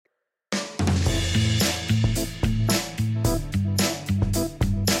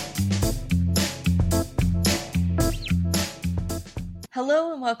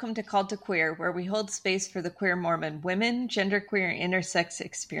Hello and welcome to Called to Queer, where we hold space for the queer Mormon women, genderqueer, and intersex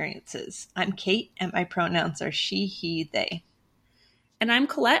experiences. I'm Kate, and my pronouns are she, he, they. And I'm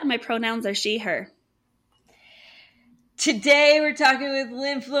Colette, and my pronouns are she, her. Today we're talking with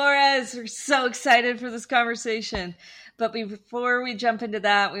Lin Flores. We're so excited for this conversation. But before we jump into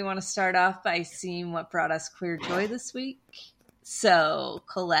that, we want to start off by seeing what brought us queer joy this week. So,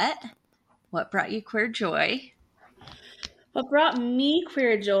 Colette, what brought you queer joy? What brought me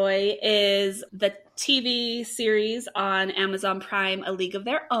queer joy is the TV series on Amazon Prime, A League of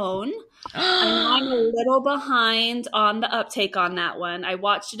Their Own. I know I'm a little behind on the uptake on that one. I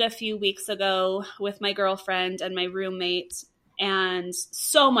watched it a few weeks ago with my girlfriend and my roommate, and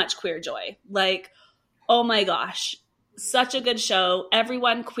so much queer joy. Like, oh my gosh, such a good show.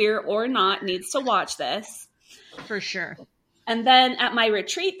 Everyone, queer or not, needs to watch this. For sure. And then at my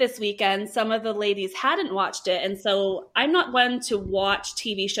retreat this weekend, some of the ladies hadn't watched it. And so I'm not one to watch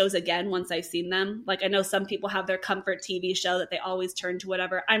TV shows again once I've seen them. Like, I know some people have their comfort TV show that they always turn to,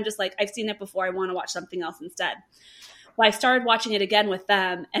 whatever. I'm just like, I've seen it before. I want to watch something else instead. Well, I started watching it again with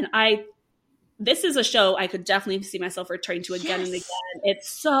them. And this is a show I could definitely see myself returning to again and again. It's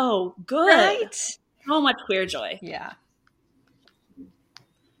so good. Right? So much queer joy. Yeah.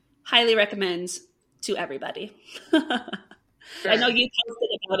 Highly recommend to everybody. Sure. I know you posted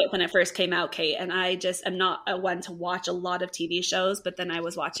about it when it first came out, Kate, and I just am not a one to watch a lot of TV shows, but then I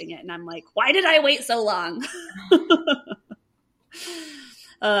was watching it and I'm like, why did I wait so long?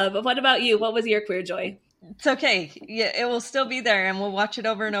 But what about you? What was your queer joy? It's okay. Yeah, it will still be there and we'll watch it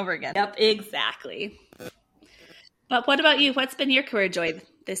over and over again. Yep, exactly. But what about you? What's been your queer joy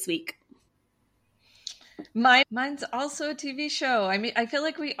this week? Mine's also a TV show. I mean, I feel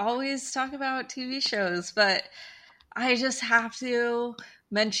like we always talk about TV shows, but I just have to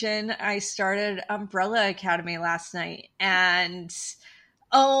mention I started Umbrella Academy last night, and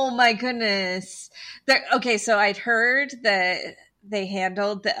oh my goodness. Okay, so I'd heard that they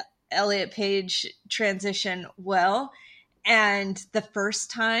handled the Elliot Page transition well, and the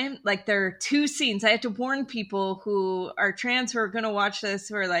first time, like, there are two scenes. I have to warn people who are trans who are going to watch this,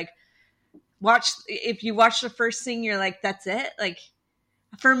 who are like, if you watch the first scene, you're like, that's it? Like,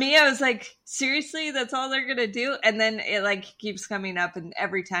 for me, I was like, seriously, that's all they're going to do? And then it like keeps coming up and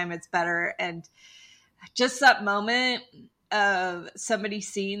every time it's better. And just that moment of somebody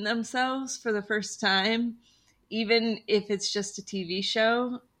seeing themselves for the first time, even if it's just a TV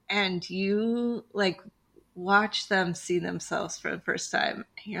show, and you like watch them see themselves for the first time,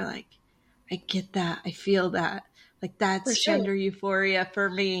 and you're like, I get that. I feel that. Like, that's gender euphoria for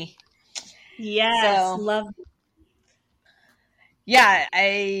me. Yes, love it. Yeah,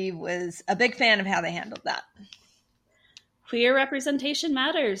 I was a big fan of how they handled that. Queer representation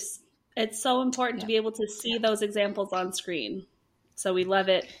matters. It's so important to be able to see those examples on screen. So we love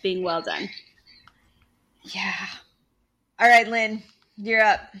it being well done. Yeah. All right, Lynn, you're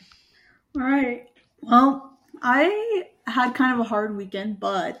up. All right. Well, I had kind of a hard weekend,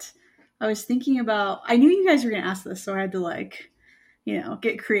 but I was thinking about, I knew you guys were going to ask this, so I had to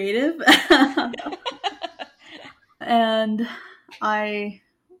get creative. And I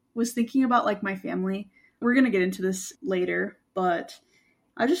was thinking about like my family. We're going to get into this later, but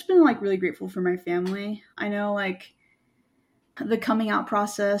I've just been like really grateful for my family. I know like the coming out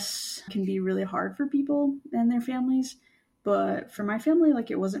process can be really hard for people and their families, but for my family, like,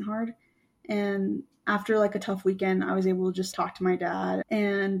 it wasn't hard. And after like a tough weekend, I was able to just talk to my dad,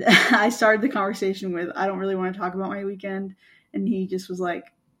 and I started the conversation with, I don't really want to talk about my weekend. And he just was like,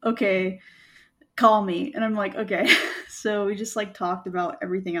 okay, call me. And I'm like, okay. So we just like talked about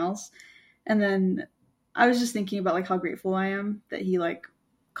everything else. And then I was just thinking about like how grateful I am that he like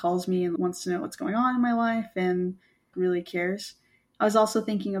calls me and wants to know what's going on in my life and really cares. I was also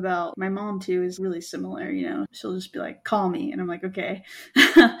thinking about my mom too, is really similar, she'll just be like, call me. And I'm like, okay.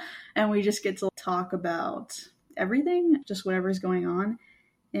 And we just get to talk about everything, just whatever's going on.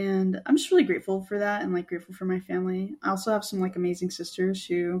 And I'm just really grateful for that, and like grateful for my family. I also have some like amazing sisters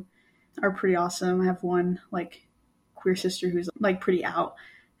who are pretty awesome. I have one like queer sister who's like pretty out,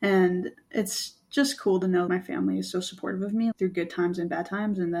 and it's just cool to know my family is so supportive of me through good times and bad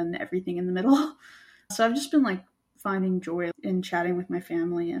times, and then everything in the middle. So I've just been like finding joy in chatting with my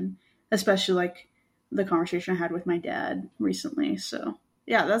family, and especially like the conversation I had with my dad recently. So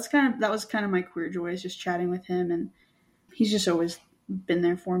yeah, that was kind of my queer joy, is just chatting with him, and he's just always been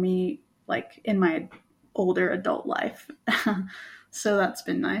there for me like in my older adult life. So that's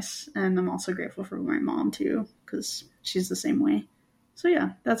been nice. And I'm also grateful for my mom too, because she's the same way. So yeah,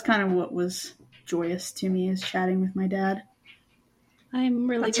 that's kind of what was joyous to me, is chatting with my dad. I'm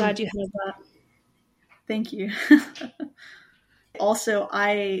really glad you had that. Thank you. Also,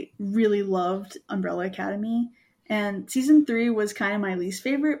 I really loved Umbrella Academy. And season 3 was kind of my least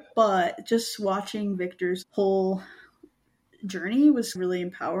favorite, but just watching Victor's whole journey was really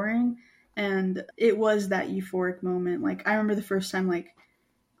empowering. And it was that euphoric moment. Like, I remember the first time, like,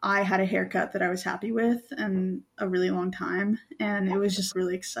 I had a haircut that I was happy with in a really long time. And it was just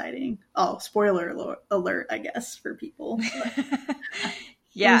really exciting. Oh, spoiler alert, I guess, for people.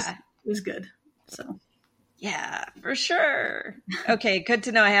 Yeah. It was good. So. Yeah, for sure. Okay, good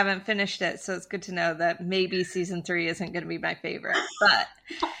to know I haven't finished it, so it's good to know that maybe season 3 isn't going to be my favorite, but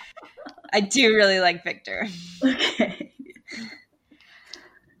I do really like Victor. Okay.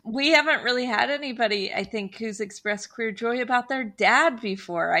 We haven't really had anybody, I think, who's expressed queer joy about their dad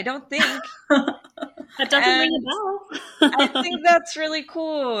before. I don't think. That doesn't ring a bell. I think that's really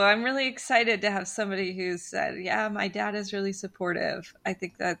cool. I'm really excited to have somebody who said, yeah, my dad is really supportive. I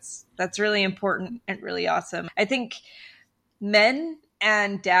think that's really important and really awesome. I think men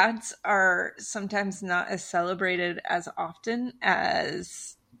and dads are sometimes not as celebrated as often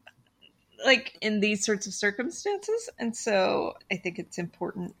as like in these sorts of circumstances. And so I think it's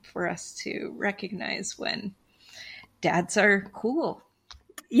important for us to recognize when dads are cool.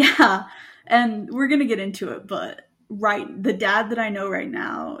 Yeah. And we're going to get into it, but the dad that I know right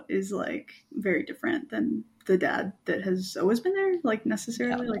now is like very different than the dad that has always been there, like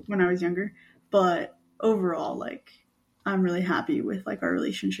necessarily, like when I was younger. But overall, like I'm really happy with like our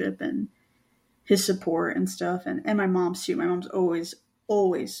relationship and his support and stuff. And my mom's too. My mom's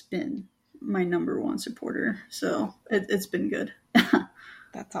always been my number one supporter. So it's been good.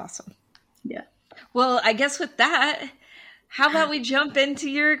 That's awesome. Yeah. Well, I guess with that, how about we jump into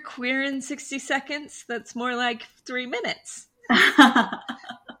your queer in 60 seconds? That's more like 3 minutes.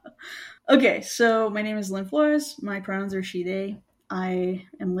 Okay, so my name is Lin Flores. My pronouns are she, they. I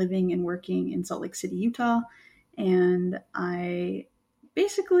am living and working in Salt Lake City, Utah. And I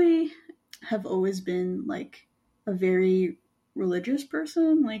basically have always been like a very religious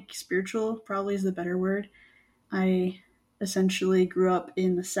person, like spiritual probably is the better word. I essentially grew up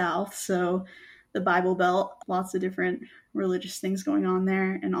in the South, so the Bible Belt, lots of different religious things going on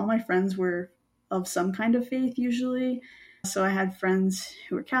there. And all my friends were of some kind of faith usually. So I had friends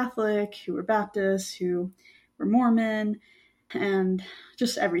who were Catholic, who were Baptist, who were Mormon, and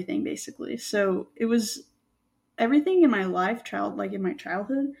just everything basically. So it was everything in my life, like in my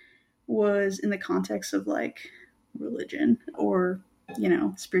childhood, was in the context of like religion or,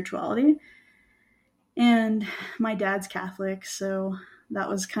 spirituality. And my dad's Catholic, so that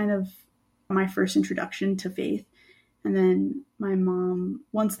was kind of my first introduction to faith. And then my mom,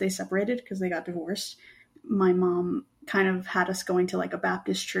 once they separated because they got divorced, my mom kind of had us going to like a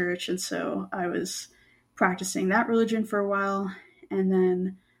Baptist church. And so I was practicing that religion for a while. And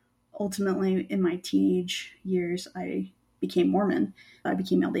then ultimately in my teenage years, I became Mormon. I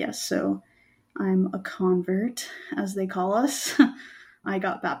became LDS. So I'm a convert, as they call us. I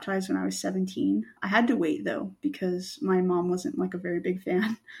got baptized when I was 17. I had to wait though, because my mom wasn't like a very big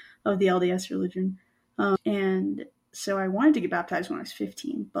fan of the LDS religion. And so I wanted to get baptized when I was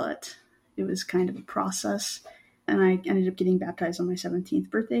 15, but it was kind of a process. And I ended up getting baptized on my 17th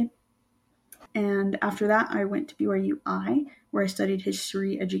birthday. And after that, I went to BYU-I, where I studied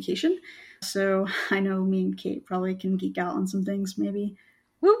history education. So I know me and Kate probably can geek out on some things, maybe.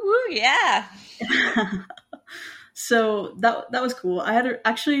 Woo woo, yeah. So that was cool. I had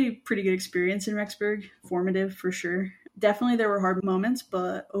actually pretty good experience in Rexburg, formative for sure. Definitely there were hard moments,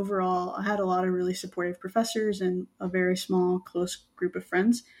 but overall I had a lot of really supportive professors and a very small, close group of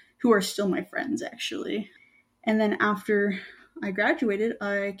friends who are still my friends, actually. And then after I graduated,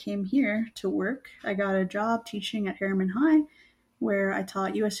 I came here to work. I got a job teaching at Harriman High, where I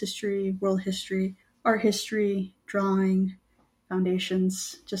taught U.S. history, world history, art history, drawing,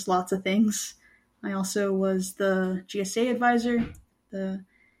 foundations, just lots of things. I also was the GSA advisor, the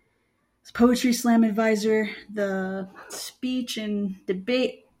poetry slam advisor, the speech and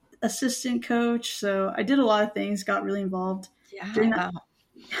debate assistant coach. So I did a lot of things, got really involved. Yeah.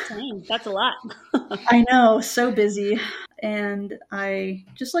 Dang, that's a lot. I know, so busy. And I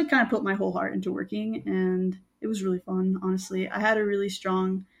just like kind of put my whole heart into working, and it was really fun, honestly. I had a really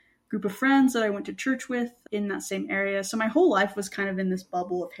strong group of friends that I went to church with in that same area. So my whole life was kind of in this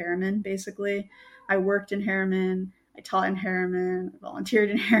bubble of Harriman, basically. I worked in Harriman, I taught in Harriman, I volunteered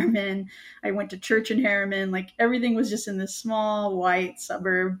in Harriman, I went to church in Harriman. Like everything was just in this small, white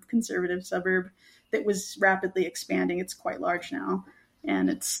suburb, conservative suburb that was rapidly expanding. It's quite large now, and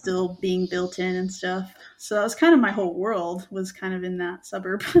it's still being built in and stuff. So that was kind of my whole world, was kind of in that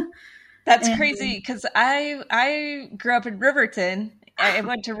suburb. That's crazy, because I grew up in Riverton. I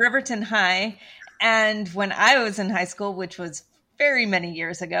went to Riverton High, and when I was in high school, which was very many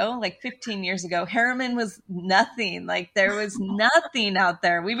years ago, like 15 years ago, Harriman was nothing. Like there was nothing out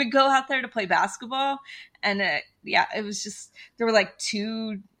there. We would go out there to play basketball, and it was just, there were like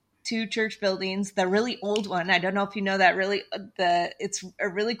two church buildings. The really old one, I don't know if you know that, it's a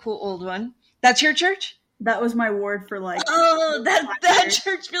really cool old one. That's your church? That was my ward for like, that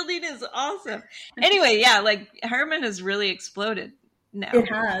church building is awesome. Anyway, yeah, like Harriman has really exploded now.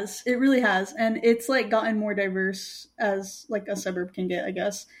 It really has, and it's like gotten more diverse as like a suburb can get, I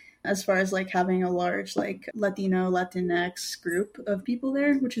guess, as far as like having a large like Latino, Latinx group of people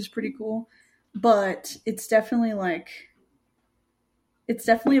there, which is pretty cool. But it's definitely a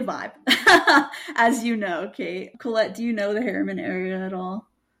vibe. As you know, Kate. Colette, do you know the Harriman area at all?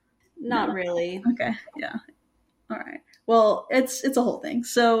 Not really. Okay, yeah. All right. Well, it's a whole thing.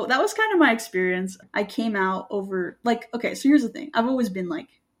 So that was kind of my experience. I came out over like, okay, so here's the thing. I've always been like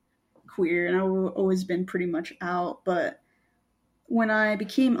queer and I've always been pretty much out, but when I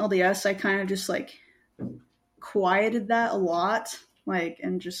became LDS, I kind of just like quieted that a lot, like,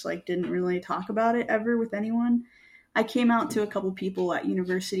 and just like didn't really talk about it ever with anyone. I came out to a couple people at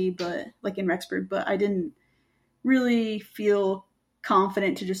university, but like in Rexburg, but I didn't really feel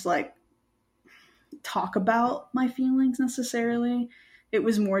confident to just like talk about my feelings necessarily. It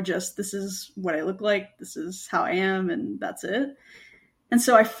was more just, this is what I look like, this is how I am, and that's it. And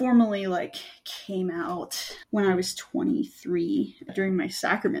so I formally like came out when I was 23 during my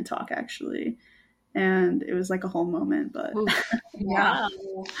sacrament talk, actually. And it was like a whole moment, but yeah.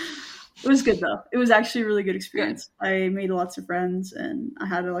 It was good though. It was actually a really good experience. Good. I made lots of friends and I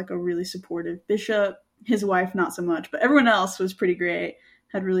had a really supportive bishop. His wife, not so much, but everyone else was pretty great.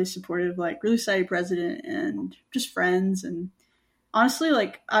 Had really supportive, like really excited president and just friends. And honestly,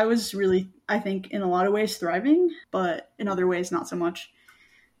 like I was really, I think in a lot of ways thriving, but in other ways, not so much,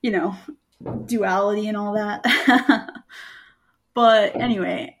 duality and all that. But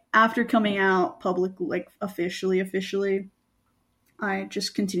anyway, after coming out public, like officially, I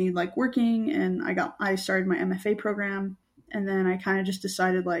just continued like working and I started my MFA program. And then I kind of just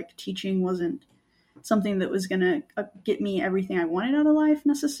decided like teaching wasn't something that was going to get me everything I wanted out of life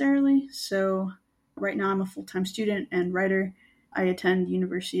necessarily. So right now I'm a full-time student and writer. I attend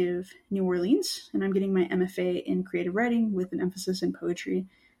University of New Orleans and I'm getting my MFA in creative writing with an emphasis in poetry.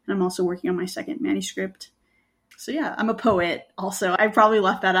 And I'm also working on my second manuscript. So yeah, I'm a poet also. I probably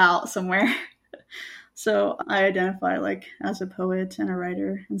left that out somewhere. So I identify like as a poet and a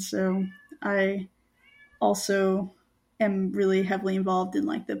writer. And so I also am really heavily involved in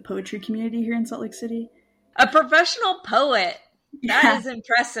like the poetry community here in Salt Lake City. A professional poet. That is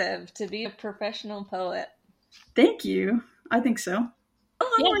impressive, to be a professional poet. Thank you. I think so.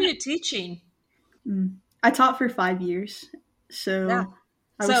 How long were you teaching? I taught for 5 years. So yeah.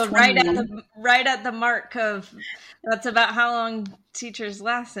 So right at the mark of, that's about how long teachers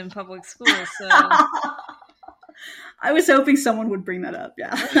last in public schools. So I was hoping someone would bring that up.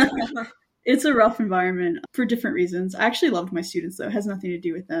 Yeah. It's a rough environment for different reasons. I actually loved my students though. It has nothing to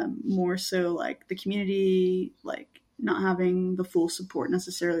do with them. More so like the community, like not having the full support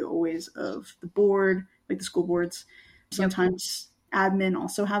necessarily always of the board, like the school boards. Sometimes admin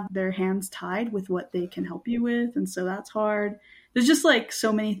also have their hands tied with what they can help you with. And so that's hard. There's just like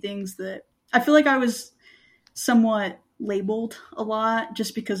so many things that I feel like I was somewhat labeled a lot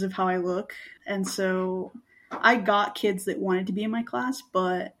just because of how I look. And so I got kids that wanted to be in my class,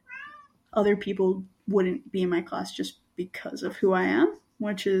 but other people wouldn't be in my class just because of who I am,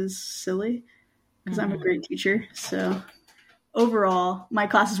 which is silly because I'm a great teacher. So overall, my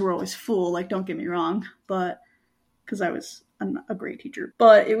classes were always full, like don't get me wrong, but because I was a great teacher.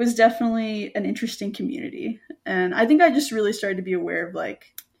 But it was definitely an interesting community. And I think I just really started to be aware of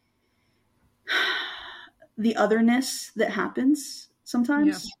like the otherness that happens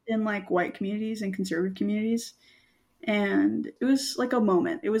sometimes in like white communities and conservative communities. And it was like a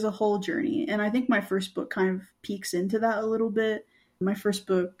moment. It was a whole journey. And I think my first book kind of peeks into that a little bit. My first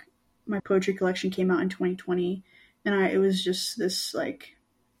book, my poetry collection, came out in 2020. And it was just this like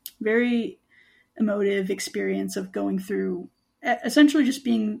very emotive experience of going through essentially just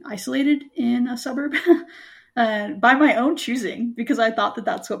being isolated in a suburb by my own choosing, because I thought that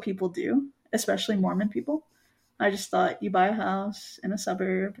that's what people do, especially Mormon people. I just thought you buy a house in a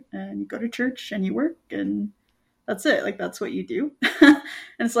suburb and you go to church and you work and that's it. Like, that's what you do. And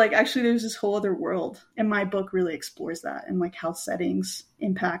it's like, actually, there's this whole other world. And my book really explores that and like how settings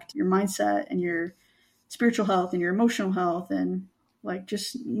impact your mindset and your spiritual health and your emotional health. And like,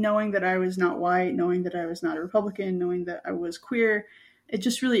 just knowing that I was not white, knowing that I was not a Republican, knowing that I was queer, it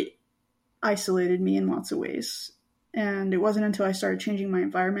just really isolated me in lots of ways. And it wasn't until I started changing my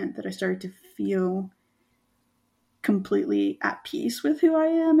environment that I started to feel completely at peace with who I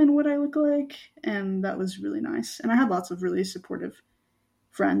am and what I look like. And that was really nice. And I had lots of really supportive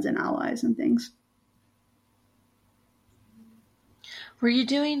friends and allies and things. Were you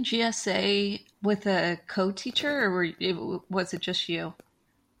doing GSA with a co-teacher, or was it just you?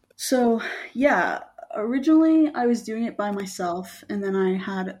 So, yeah, originally I was doing it by myself, and then I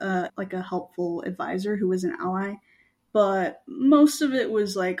had a helpful advisor who was an ally, but most of it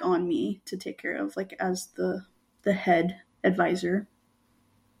was like on me to take care of, like as the head advisor.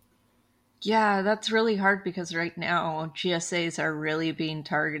 Yeah, that's really hard because right now GSAs are really being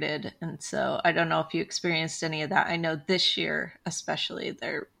targeted. And so I don't know if you experienced any of that. I know this year, especially,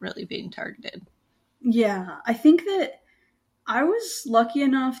 they're really being targeted. Yeah, I think that I was lucky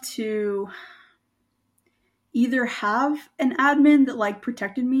enough to either have an admin that like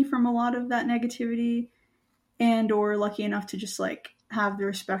protected me from a lot of that negativity, and or lucky enough to just like have the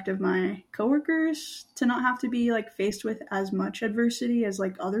respect of my coworkers to not have to be like faced with as much adversity as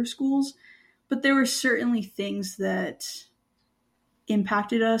like other schools. But there were certainly things that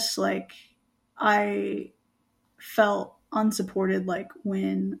impacted us. Like, I felt unsupported, like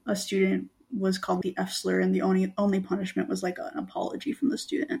when a student was called the F slur and the only punishment was like an apology from the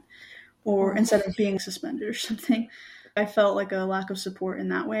student, or instead of being suspended or something. I felt like a lack of support in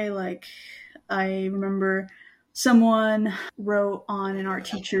that way. Like, I remember someone wrote on an art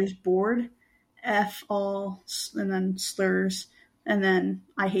teacher's board, F all, and then slurs, and then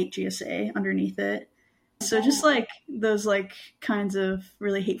I hate GSA underneath it. So just like those like kinds of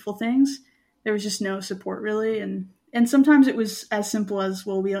really hateful things, there was just no support really, and sometimes it was as simple as,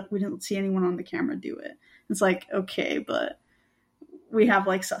 well, we didn't see anyone on the camera do it. It's like, okay, but we have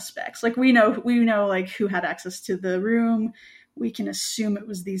like suspects. Like we know like who had access to the room. We can assume it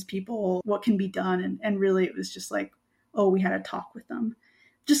was these people. What can be done? And really it was just like, oh, we had a talk with them.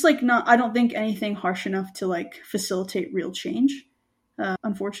 Just like, not, I don't think anything harsh enough to like facilitate real change,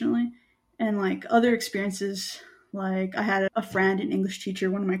 unfortunately. And like other experiences, like I had a friend, an English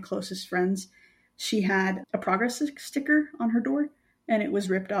teacher, one of my closest friends. She had a progress sticker on her door and it was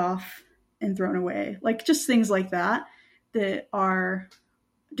ripped off and thrown away. Like just things like that that are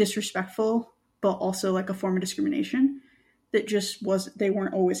disrespectful, but also like a form of discrimination that just they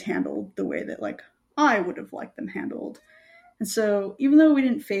weren't always handled the way that like I would have liked them handled. And so even though we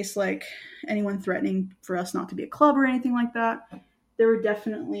didn't face like anyone threatening for us not to be a club or anything like that, there were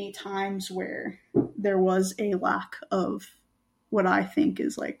definitely times where there was a lack of what I think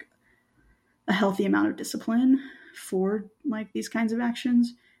is like a healthy amount of discipline for like these kinds of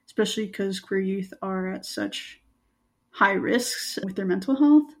actions, especially because queer youth are at such high risks with their mental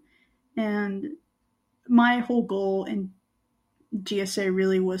health. And my whole goal in GSA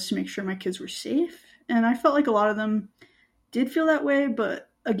really was to make sure my kids were safe. And I felt like a lot of them did feel that way. But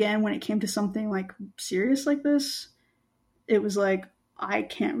again, when it came to something like serious like this, it was like, I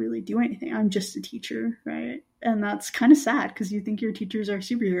can't really do anything. I'm just a teacher, right? And that's kind of sad because you think your teachers are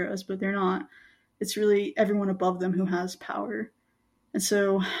superheroes, but they're not. It's really everyone above them who has power. And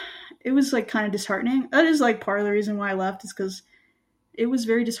so it was like kind of disheartening. That is like part of the reason why I left, is because it was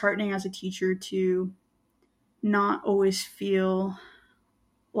very disheartening as a teacher to not always feel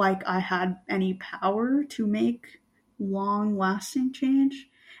like I had any power to make long lasting change.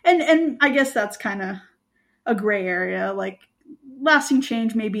 And I guess that's kind of a gray area. Like, lasting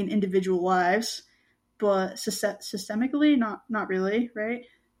change maybe in individual lives, but systemically not really, right?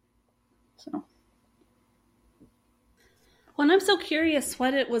 So Well, and I'm so curious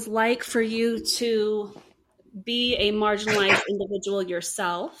what it was like for you to be a marginalized individual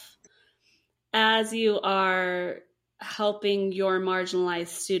yourself as you are helping your marginalized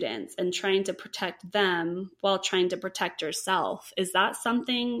students and trying to protect them while trying to protect yourself. Is that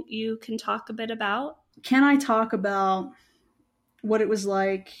something you can talk a bit about? Can I talk about what it was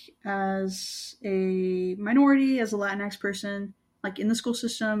like as a minority, as a Latinx person, like in the school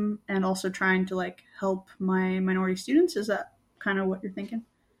system, and also trying to like help my minority students? Is that kind of what you're thinking?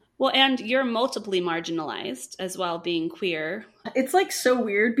 Well, and you're multiply marginalized as well, being queer. It's like so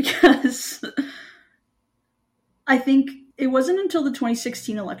weird because I think it wasn't until the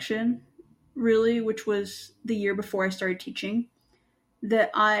 2016 election, really, which was the year before I started teaching,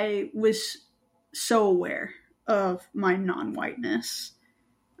 that I was so aware of my non-whiteness.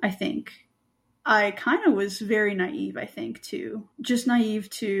 I think I kind of was very naive, I think, too. Just naive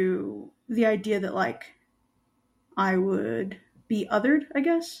to the idea that, like, I would be othered, I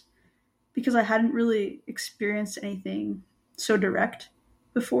guess, because I hadn't really experienced anything so direct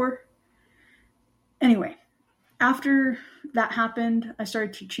before. Anyway, after that happened, I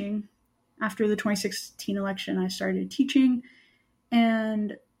started teaching. After the 2016 election, I started teaching,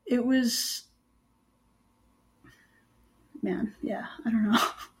 and it was man, yeah, I don't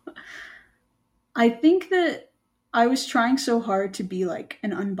know. I think that I was trying so hard to be like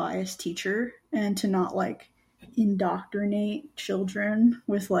an unbiased teacher and to not like indoctrinate children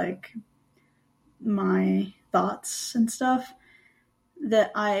with like my thoughts and stuff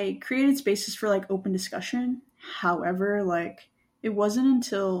that I created spaces for like open discussion. However, like it wasn't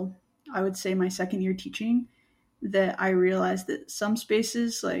until I would say my second year teaching that I realized that some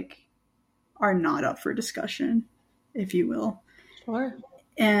spaces like are not up for discussion, if you will. Sure.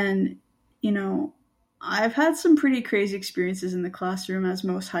 And, you know, I've had some pretty crazy experiences in the classroom, as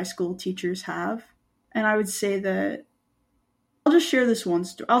most high school teachers have. And I would say that I'll just share this one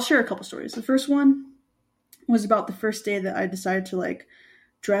story. I'll share a couple stories. The first one was about the first day that I decided to like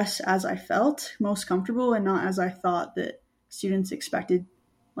dress as I felt most comfortable and not as I thought that students expected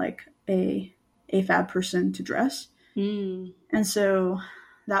like a AFAB person to dress. Mm. And so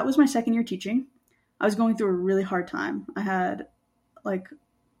that was my second year teaching. I was going through a really hard time. I had like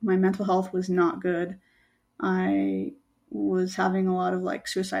my mental health was not good. I was having a lot of like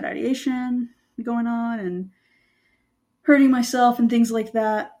suicide ideation going on and hurting myself and things like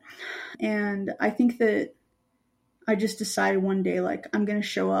that. And I think that I just decided one day, like, I'm going to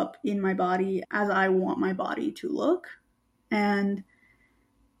show up in my body as I want my body to look. And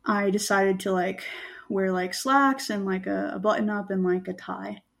I decided to like wear like slacks and like a button up and like a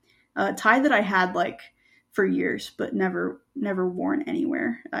tie that I had like for years, but never worn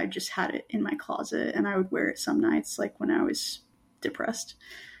anywhere. I just had it in my closet and I would wear it some nights, like when I was depressed.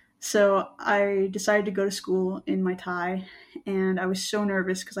 So I decided to go to school in my tie, and I was so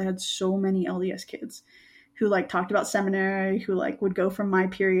nervous because I had so many LDS kids who like talked about seminary, who like would go from my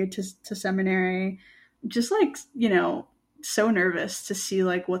period to seminary, just like, you know, so nervous to see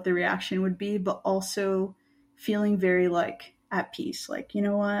like what the reaction would be, but also feeling very like at peace. Like, you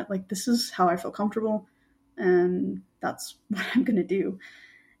know what, like this is how I feel comfortable and that's what I'm going to do.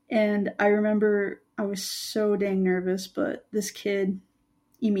 And I remember I was so dang nervous, but this kid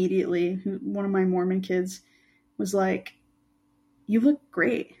immediately, one of my Mormon kids, was like, "You look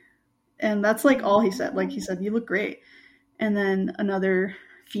great." And that's like all he said. Like he said, "You look great." And then another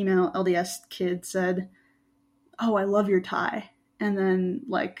female LDS kid said, "Oh, I love your tie." And then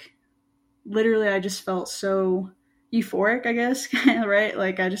like literally I just felt so euphoric, I guess, right?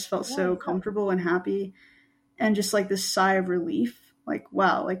 Like I just felt so comfortable and happy and just like this sigh of relief. Like,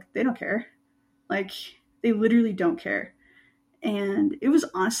 wow, like they don't care. Like they literally don't care. And it was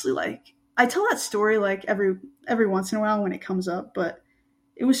honestly like, I tell that story like every once in a while when it comes up, but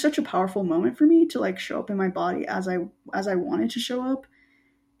it was such a powerful moment for me to like show up in my body as I wanted to show up.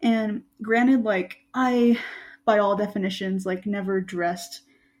 And granted, like I, by all definitions, like never dressed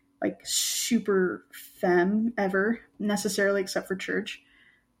like super femme ever necessarily, except for church.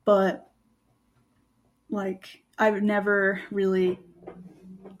 But like I've never really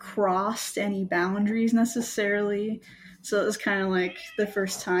crossed any boundaries necessarily. So it was kind of like the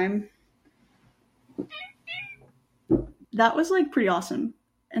first time. That was like pretty awesome.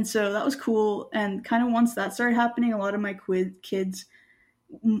 And so that was cool. And kind of once that started happening, a lot of my kids,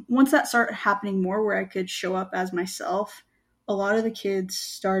 once that started happening more where I could show up as myself, a lot of the kids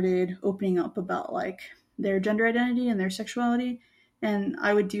started opening up about like their gender identity and their sexuality. And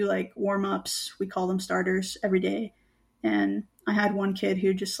I would do like warm-ups, we call them starters, every day. And I had one kid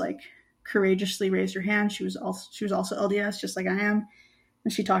who just like courageously raised her hand. She was also LDS, just like I am.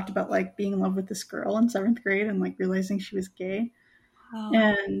 And she talked about like being in love with this girl in 7th grade and like realizing she was gay. Oh.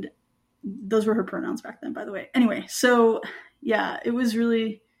 And those were her pronouns back then, by the way. Anyway, so yeah, it was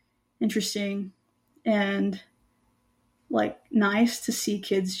really interesting and like nice to see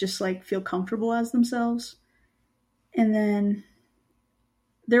kids just like feel comfortable as themselves. And then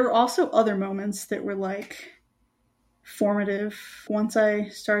there were also other moments that were like formative. Once I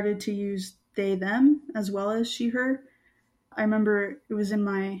started to use they, them, as well as she, her. I remember it was in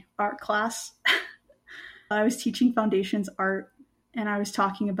my art class. I was teaching foundations art, and I was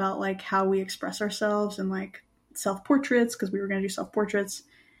talking about like how we express ourselves and like self-portraits, because we were going to do self-portraits.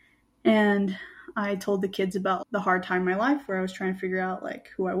 And I told the kids about the hard time in my life where I was trying to figure out like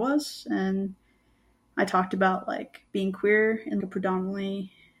who I was. And I talked about like being queer in a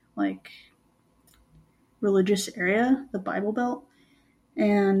predominantly like religious area, the Bible Belt.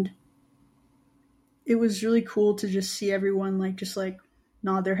 And it was really cool to just see everyone like just like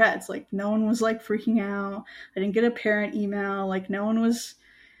nod their heads. Like no one was like freaking out. I didn't get a parent email. Like no one was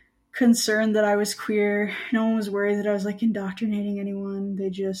concerned that I was queer. No one was worried that I was like indoctrinating anyone. They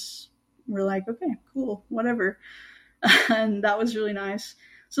just were like, okay, cool, whatever. And that was really nice.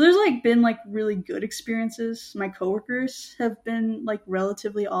 So there's like been like really good experiences. My coworkers have been like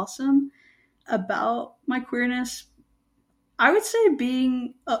relatively awesome about my queerness. I would say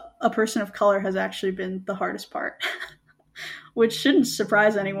being a person of color has actually been the hardest part, which shouldn't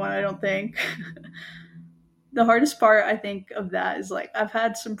surprise anyone, I don't think. The hardest part, I think, of that is like I've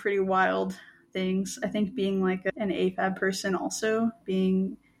had some pretty wild things. I think being like an AFAB person, also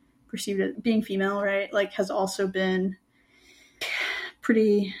being perceived as being female, right, like has also been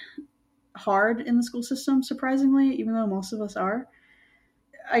pretty hard in the school system, surprisingly, even though most of us are.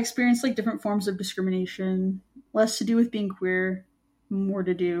 I experienced like different forms of discrimination, less to do with being queer, more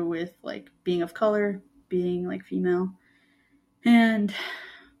to do with like being of color, being like female. And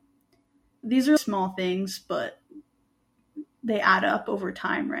these are small things, but they add up over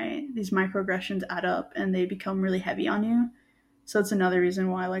time, right? These microaggressions add up and they become really heavy on you. So that's another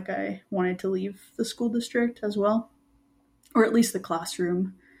reason why like I wanted to leave the school district as well, or at least the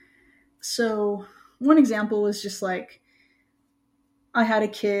classroom. So one example was just like I had a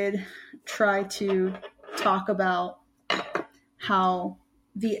kid try to talk about how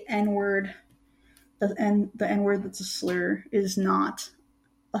the N-word, the N-word that's a slur, is not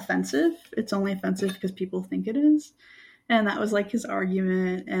offensive. It's only offensive because people think it is. And that was like his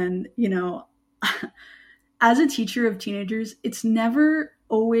argument. And, you know, as a teacher of teenagers, it's never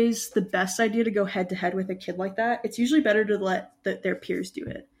always the best idea to go head to head with a kid like that. It's usually better to let their peers do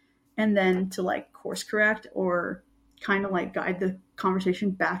it and then to like course correct or kind of like guide the conversation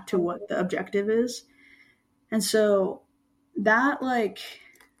back to what the objective is. And so that like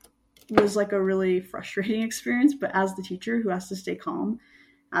was like a really frustrating experience, but as the teacher who has to stay calm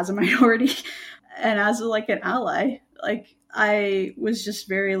as a minority and as like an ally, like I was just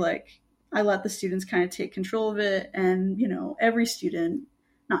very like, I let the students kind of take control of it. And, you know, not every student,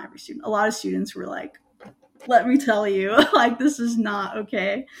 a lot of students were like, let me tell you, like, this is not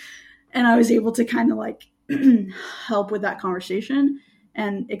okay. And I was able to kind of like help with that conversation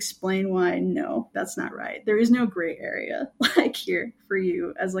and explain why, no, that's not right. There is no gray area like here for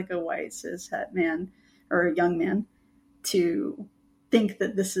you as like a white cis het man or a young man to think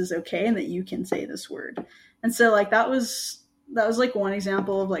that this is okay and that you can say this word. And so like that was like one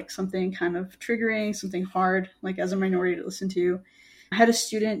example of like something kind of triggering, something hard, like as a minority to listen to. I had a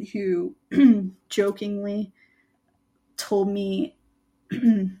student who jokingly told me,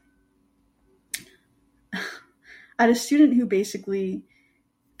 I had a student who basically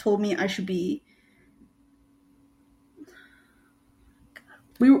told me I should be,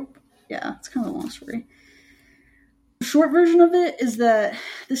 it's kind of a long story. The short version of it is that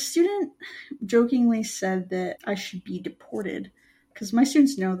the student jokingly said that I should be deported because my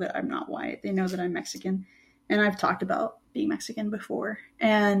students know that I'm not white. They know that I'm Mexican, and I've talked about being Mexican before.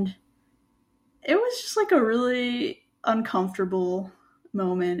 And it was just like a really uncomfortable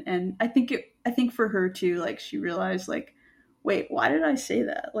moment. And I think for her too, like she realized like, wait, why did I say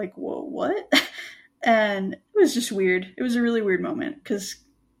that? Like, whoa, what? And it was just weird. It was a really weird moment because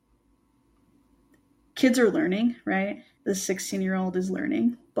kids are learning, right? The 16-year-old is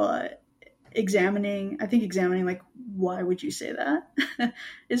learning, but examining like, why would you say that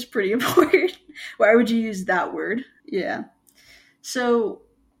is pretty important. Why would you use that word? Yeah. So,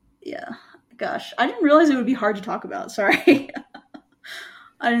 yeah, gosh, I didn't realize it would be hard to talk about. Sorry.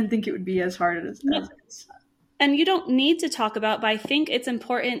 I didn't think it would be as hard as it is. And you don't need to talk about, but I think it's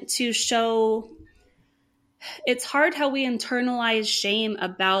important to show. It's hard how we internalize shame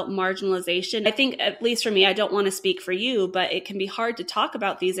about marginalization. I think, at least for me, I don't want to speak for you, but it can be hard to talk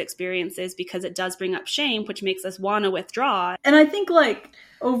about these experiences because it does bring up shame, which makes us want to withdraw. And I think, like,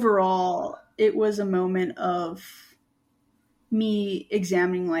 overall, it was a moment of me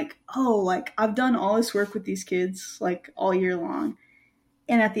examining, like, oh, like, I've done all this work with these kids, like, all year long.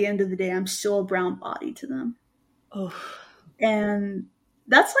 And at the end of the day, I'm still a brown body to them. Oh. And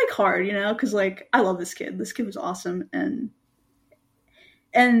that's like hard, you know, because like I love this kid. This kid was awesome, and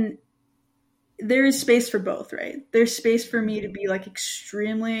there is space for both, right? There's space for me to be like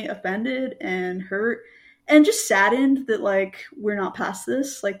extremely offended and hurt and just saddened that like we're not past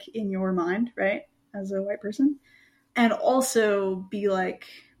this, like in your mind, right? As a white person, and also be like,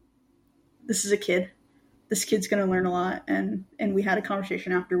 this is a kid. This kid's gonna learn a lot, and we had a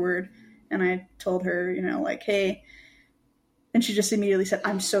conversation afterward, and I told her, you know, like, hey. And she just immediately said,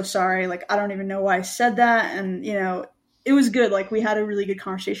 I'm so sorry. Like, I don't even know why I said that. And, you know, it was good. Like, we had a really good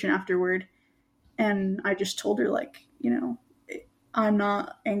conversation afterward. And I just told her, like, you know, I'm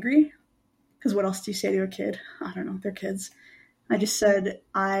not angry. Because what else do you say to a kid? I don't know. They're kids. I just said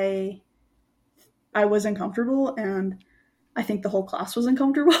I was uncomfortable. And I think the whole class was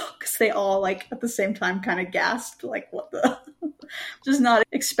uncomfortable. Because they all, like, at the same time kind of gasped. Like, what the... just not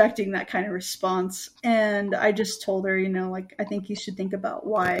expecting that kind of response. And I just told her, you know, like, I think you should think about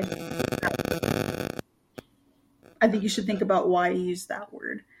why I think you should think about why you use that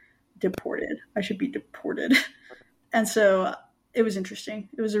word. Deported. I should be deported. And so it was interesting.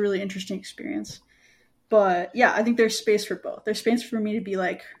 It was a really interesting experience. But yeah, I think there's space for both. There's space for me to be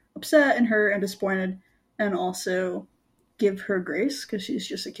like upset and hurt and disappointed, and also give her grace because she's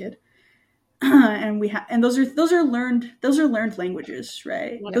just a kid. And those are learned languages,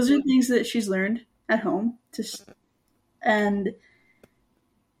 right? Yep. Those are things that she's learned at home and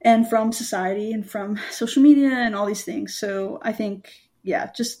from society and from social media and all these things. So I think,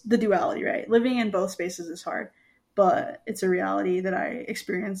 yeah, just the duality, right? Living in both spaces is hard, but it's a reality that I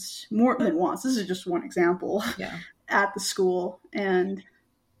experienced more than once. This is just one example at the school, and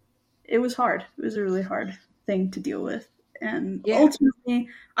it was hard. It was a really hard thing to deal with. And ultimately,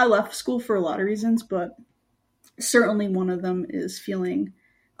 I left school for a lot of reasons, but certainly one of them is feeling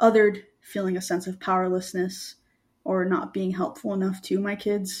othered, feeling a sense of powerlessness, or not being helpful enough to my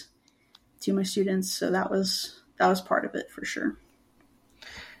kids, to my students. So that was part of it for sure.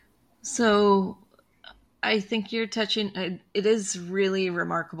 So I think you're touching, it is really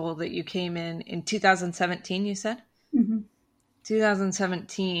remarkable that you came in 2017, you said? Mm-hmm.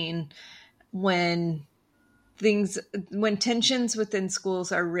 2017, when tensions within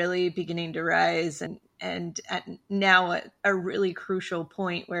schools are really beginning to rise and now at a really crucial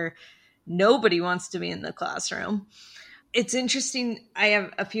point where nobody wants to be in the classroom. It's interesting. I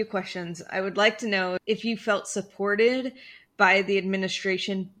have a few questions. I would like to know if you felt supported by the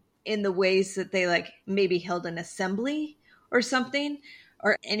administration in the ways that they like maybe held an assembly or something,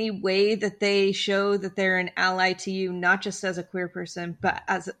 or any way that they show that they're an ally to you, not just as a queer person, but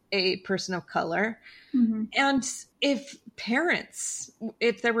as a person of color. Mm-hmm. And if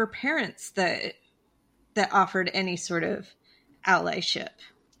there were parents that offered any sort of allyship.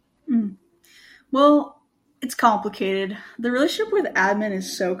 Well, it's complicated. The relationship with admin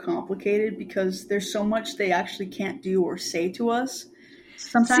is so complicated because there's so much they actually can't do or say to us.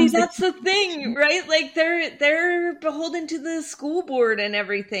 Sometimes that's the thing, right? Like they're beholden to the school board and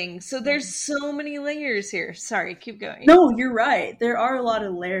everything. So there's so many layers here. Sorry, keep going. No, you're right. There are a lot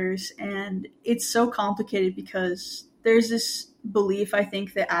of layers, and it's so complicated because there's this belief, I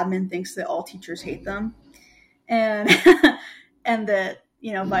think, that admin thinks that all teachers hate them, and and that,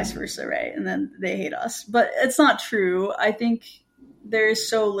 vice versa, right? And then they hate us. But it's not true. I think there is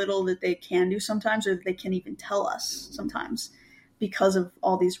so little that they can do sometimes, or that they can even tell us sometimes, because of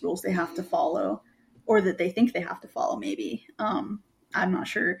all these rules they have to follow, or that they think they have to follow, maybe. I'm not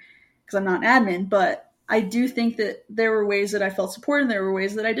sure because I'm not an admin, but I do think that there were ways that I felt supported and there were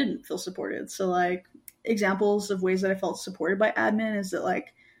ways that I didn't feel supported. So like examples of ways that I felt supported by admin is that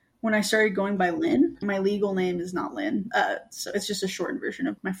like when I started going by Lin, my legal name is not Lin. So it's just a shortened version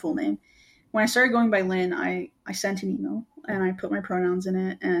of my full name. When I started going by Lin, I sent an email and I put my pronouns in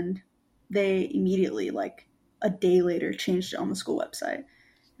it, and they immediately, like a day later, changed it on the school website.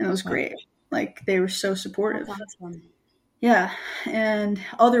 And it was great. Like they were so supportive. That's awesome. Yeah. And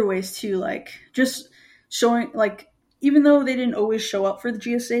other ways too, like just showing, like, even though they didn't always show up for the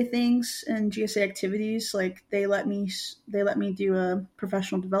GSA things and GSA activities, like they let me do a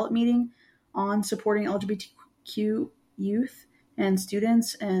professional development meeting on supporting LGBTQ youth and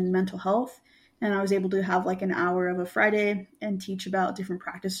students and mental health. And I was able to have like an hour of a Friday and teach about different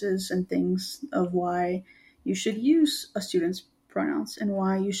practices and things of why you should use a student's pronouns and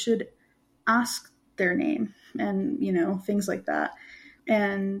why you should ask their name and, things like that.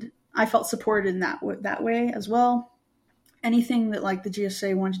 And I felt supported in that way as well. Anything that like the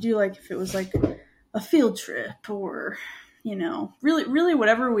GSA wanted to do, like if it was like a field trip or, really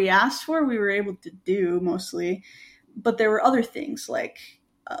whatever we asked for, we were able to do mostly. But there were other things like,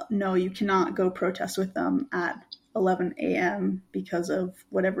 no, you cannot go protest with them at 11 a.m. because of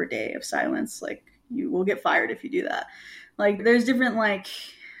whatever day of silence. Like you will get fired if you do that. Like there's different like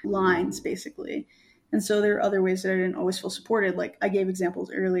lines basically. And so there are other ways that I didn't always feel supported. Like I gave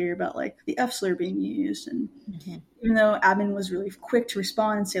examples earlier about like the F slur being used. And even though admin was really quick to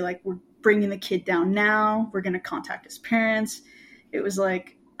respond and say like, we're bringing the kid down now, we're going to contact his parents, it was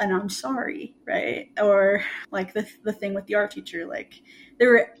like, and I'm sorry, right? Or like the thing with the art teacher, like there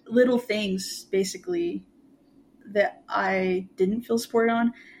were little things basically that I didn't feel supported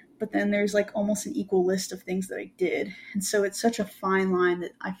on, but then there's like almost an equal list of things that I did. And so it's such a fine line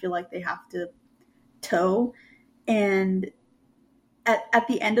that I feel like they have to toe. And at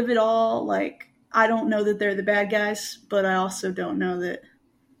the end of it all, like I don't know that they're the bad guys, but I also don't know that,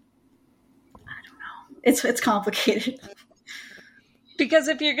 I don't know. It's complicated. Because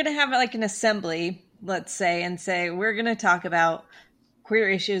if you're going to have like an assembly, let's say, and say, we're going to talk about queer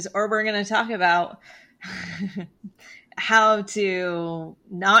issues, or we're going to talk about how to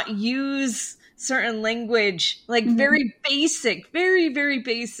not use certain language, like very basic, very, very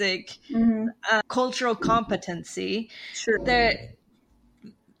basic cultural competency, Sure. that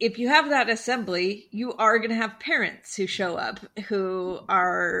if you have that assembly, you are going to have parents who show up who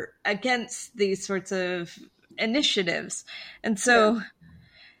are against these sorts of initiatives. And so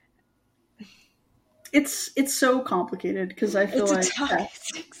it's so complicated because I feel it's like a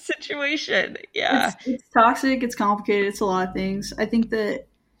toxic situation. Yeah. it's toxic, it's complicated, it's a lot of things. I think that,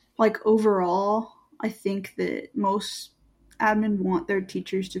 like, overall, I think that most admin want their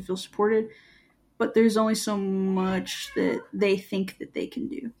teachers to feel supported, but there's only so much that they think that they can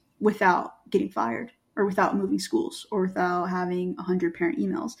do without getting fired or without moving schools or without having 100 parent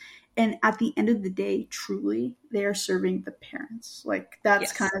emails. And at the end of the day, truly, they are serving the parents. Like,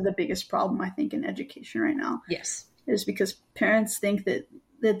 that's kind of the biggest problem, I think, in education right now. Yes. Is because parents think that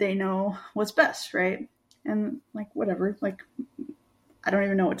they know what's best, right? And, like, whatever. Like, I don't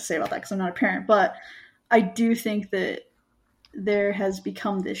even know what to say about that because I'm not a parent. But I do think that there has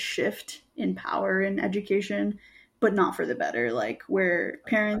become this shift in power in education, but not for the better. Like, where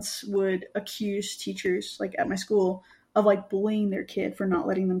parents would accuse teachers, like at my school, of like bullying their kid for not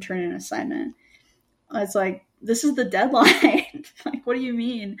letting them turn in an assignment. It's like, this is the deadline. Like, what do you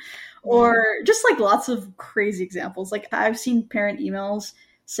mean? Or just like lots of crazy examples. Like, I've seen parent emails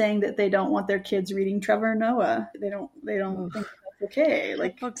saying that they don't want their kids reading Trevor Noah. They don't think that's okay.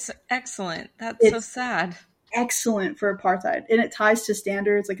 Like, that book's excellent. That's so sad. Excellent for apartheid, and it ties to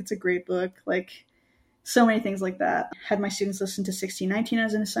standards. Like, it's a great book. Like, so many things like that. Had my students listen to 1619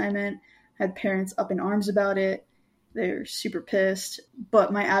 as an assignment, had parents up in arms about it. They're super pissed,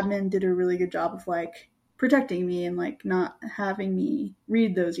 but my admin did a really good job of like protecting me and like not having me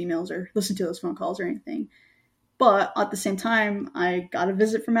read those emails or listen to those phone calls or anything. But at the same time, I got a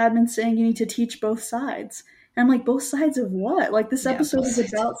visit from admin saying you need to teach both sides. And I'm like, both sides of what? Like, this episode is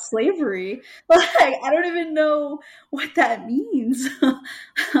about slavery. Like, I don't even know what that means.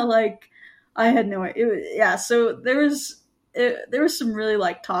 Like, I had no idea. So there was some really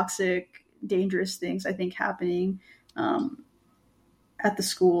like toxic, dangerous things, I think, happening at the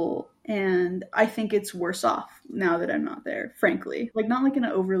school. And I think it's worse off now that I'm not there, frankly. Like, not like in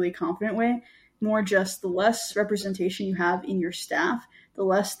an overly confident way, more just the less representation you have in your staff, the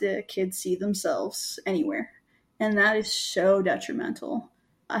less the kids see themselves anywhere. And that is so detrimental.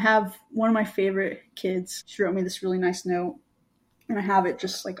 I have one of my favorite kids. She wrote me this really nice note, and I have it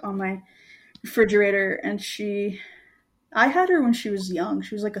just like on my refrigerator. And I had her when she was young.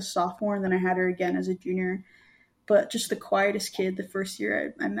 She was like a sophomore, and then I had her again as a junior. But just the quietest kid the first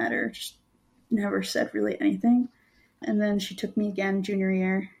year I met her, just never said really anything. And then she took me again junior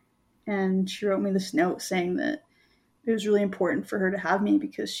year, and she wrote me this note saying that it was really important for her to have me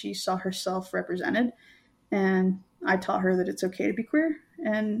because she saw herself represented. And I taught her that it's okay to be queer.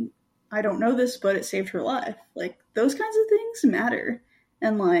 And I don't know this, but it saved her life. Like, those kinds of things matter.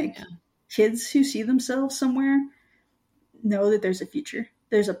 And like, kids who see themselves somewhere know that there's a future.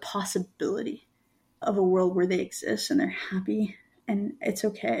 There's a possibility of a world where they exist and they're happy and it's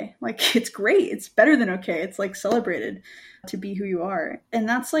okay. Like, it's great. It's better than okay. It's like celebrated to be who you are. And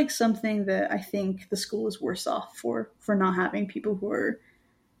that's like something that I think the school is worse off for not having people who are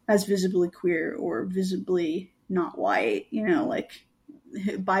as visibly queer or visibly not white. You know, like,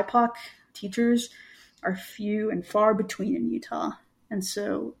 BIPOC teachers are few and far between in Utah. And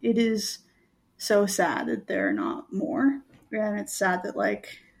so it is so sad that there are not more. And it's sad that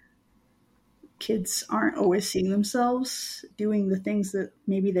like kids aren't always seeing themselves doing the things that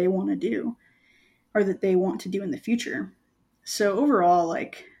maybe they want to do or that they want to do in the future. So overall,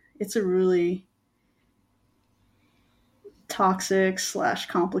 like, it's a really toxic /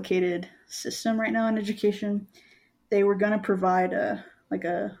 complicated system right now in education. They were going to provide a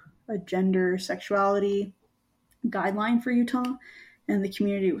gender sexuality guideline for Utah, and the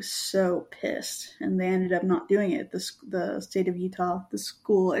community was so pissed, and they ended up not doing it. The state of Utah, the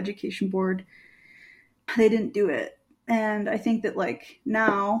school education board, they didn't do it. And I think that like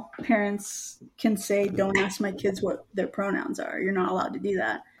now parents can say, don't ask my kids what their pronouns are. You're not allowed to do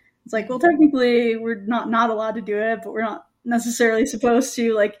that. It's like, well, technically we're not allowed to do it, but we're not necessarily supposed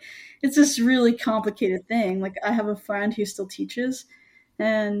to. Like, it's this really complicated thing. Like, I have a friend who still teaches,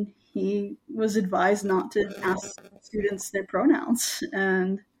 and he was advised not to ask students their pronouns.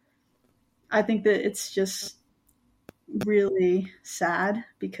 And I think that it's just really sad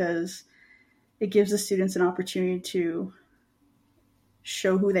because it gives the students an opportunity to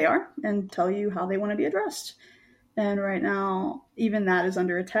show who they are and tell you how they want to be addressed. And right now, even that is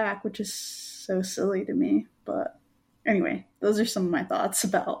under attack, which is so silly to me. But anyway, those are some of my thoughts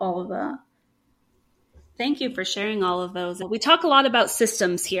about all of that. Thank you for sharing all of those. We talk a lot about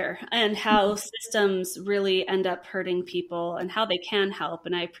systems here and how systems really end up hurting people and how they can help.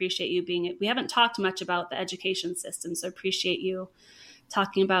 And I appreciate you we haven't talked much about the education system, so I appreciate you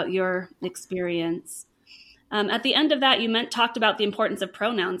talking about your experience. At the end of that, you talked about the importance of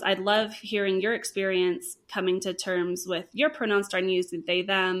pronouns. I'd love hearing your experience coming to terms with your pronouns, starting to use they,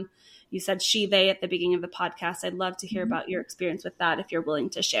 them. You said she, they at the beginning of the podcast. I'd love to hear about your experience with that if you're willing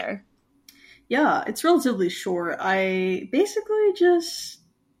to share. Yeah, it's relatively short. I basically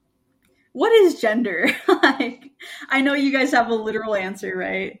what is gender? Like, I know you guys have a literal answer,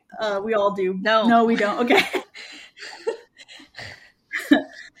 right? We all do. No, we don't. Okay.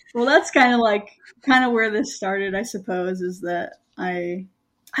 Well, that's kind of where this started, I suppose, is that I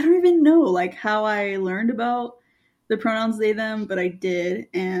don't even know like how I learned about the pronouns they, them, but I did,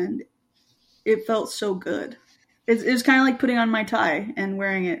 and it felt so good. It was kind of like putting on my tie and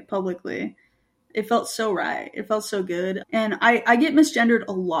wearing it publicly. It felt so right. It felt so good. And I get misgendered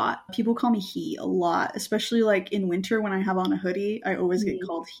a lot. People call me he a lot, especially like in winter when I have on a hoodie. I always get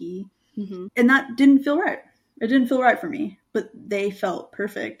called he. Mm-hmm. And that didn't feel right. It didn't feel right for me, but they felt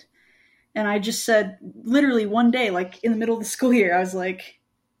perfect. And I just said, literally one day, like in the middle of the school year, I was like,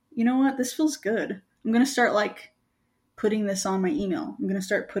 you know what? This feels good. I'm going to start like putting this on my email. I'm going to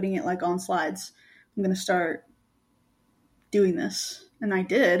start putting it like on slides. I'm going to start doing this. And I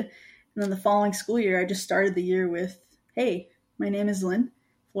did. And then the following school year, I just started the year with, hey, my name is Lin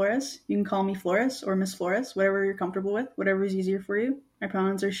Flores. You can call me Flores or Miss Flores, whatever you're comfortable with, whatever is easier for you. My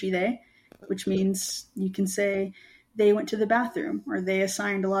pronouns are she, they, which means you can say they went to the bathroom or they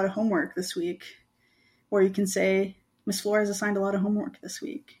assigned a lot of homework this week. Or you can say Miss Flores assigned a lot of homework this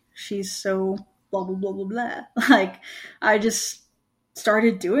week. She's so blah, blah, blah, blah, blah. Like, I just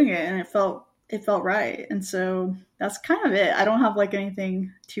started doing it and it felt right. And so that's kind of it. I don't have like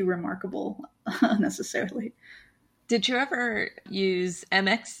anything too remarkable necessarily. Did you ever use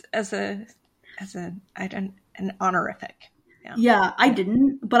MX as an honorific? Yeah, I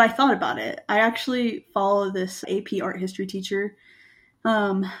didn't, but I thought about it. I actually follow this AP art history teacher,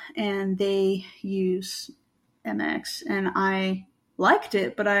 and they use MX, and I liked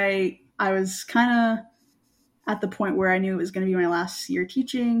it, but I was kind of at the point where I knew it was going to be my last year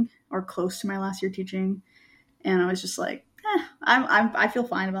teaching or close to my last year teaching. And I was just like, I feel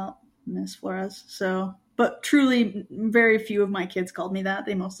fine about Miss Flores. So, but truly very few of my kids called me that.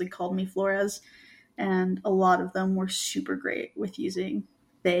 They mostly called me Flores. And a lot of them were super great with using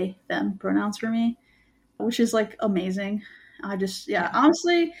they, them pronouns for me, which is like amazing.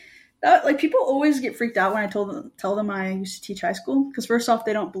 Honestly, like people always get freaked out when I tell them I used to teach high school. Because first off,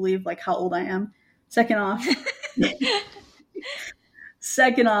 they don't believe like how old I am. Second off,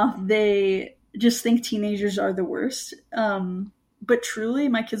 they just think teenagers are the worst. But truly,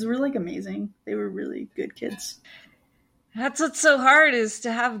 my kids were like amazing. They were really good kids. That's what's so hard, is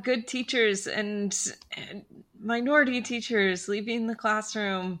to have good teachers and minority teachers leaving the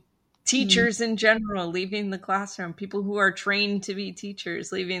classroom, teachers in general leaving the classroom, people who are trained to be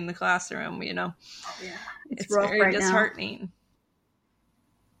teachers leaving the classroom, you know. Yeah, it's very disheartening. Now.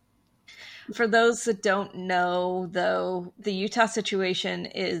 For those that don't know, though, the Utah situation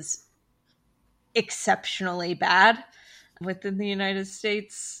is exceptionally bad within the United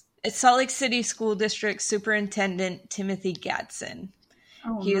States. It's Salt Lake City School District Superintendent Timothy Gadsden.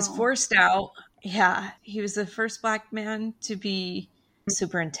 He was forced out. Yeah, he was the first Black man to be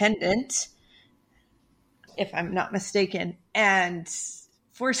superintendent, if I'm not mistaken, and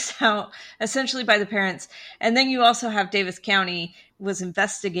forced out essentially by the parents. And then you also have Davis County was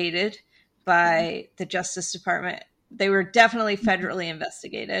investigated by the Justice Department. They were definitely federally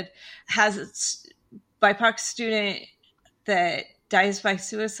investigated. Has a BIPOC student that dies by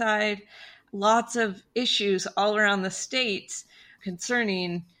suicide. Lots of issues all around the states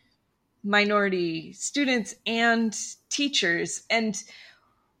concerning minority students and teachers. And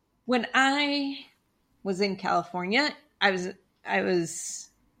when I was in California, I was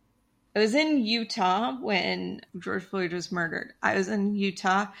in Utah when George Floyd was murdered. I was in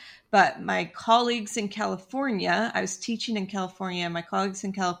Utah, but my colleagues in California, I was teaching in California, my colleagues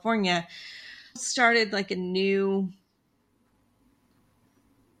in California started like a new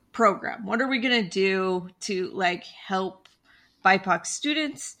program. What are we going to do to like help BIPOC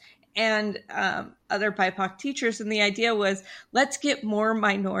students and other BIPOC teachers? And the idea was, let's get more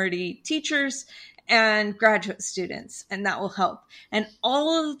minority teachers and graduate students, and that will help. And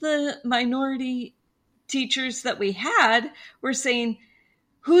all of the minority teachers that we had were saying,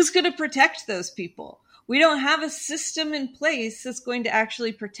 who's going to protect those people? We don't have a system in place that's going to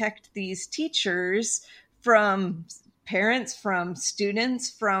actually protect these teachers from parents, from students,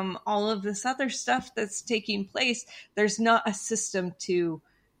 from all of this other stuff that's taking place. There's not a system to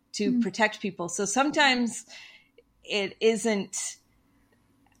protect people. So sometimes it isn't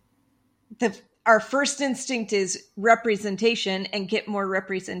our first instinct is representation and get more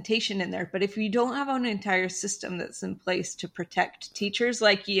representation in there. But if you don't have an entire system that's in place to protect teachers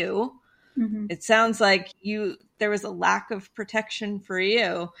like you, it sounds like there was a lack of protection for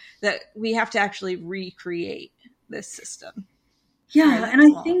you, that we have to actually recreate this system. Yeah. And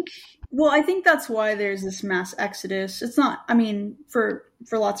I think that's why there's this mass exodus. It's not, I mean, for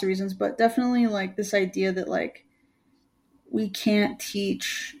lots of reasons, but definitely like this idea that like we can't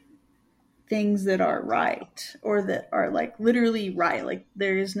teach things that are right, or that are like literally right. Like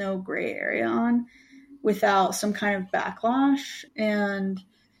there is no gray area on, without some kind of backlash and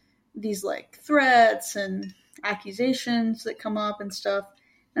these like threats and accusations that come up and stuff.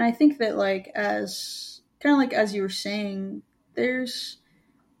 And I think that like, as kind of like, as you were saying, there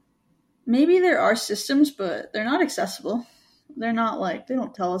are systems, but they're not accessible. They're not like, they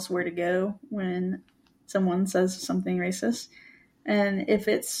don't tell us where to go when someone says something racist. And if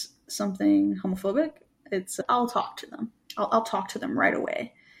it's something homophobic, I'll talk to them. I'll talk to them right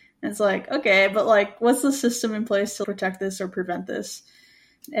away. And it's like, okay, but like, what's the system in place to protect this or prevent this?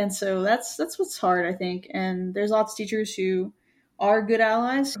 And so that's what's hard, I think. And there's lots of teachers who are good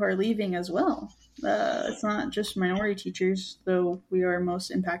allies who are leaving as well. It's not just minority teachers, though we are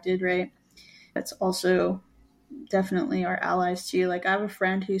most impacted, right? It's also definitely our allies too. Like I have a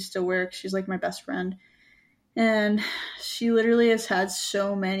friend who still works. She's like my best friend. And she literally has had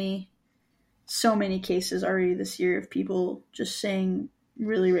so many cases already this year of people just saying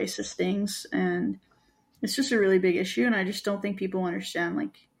really racist things. And it's just a really big issue. And I just don't think people understand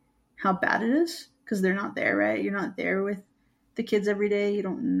like how bad it is, because they're not there, right? You're not there with the kids every day. You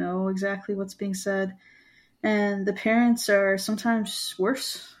don't know exactly what's being said. And the parents are sometimes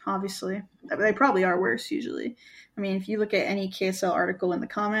worse, obviously. They probably are worse usually. I mean, if you look at any KSL article in the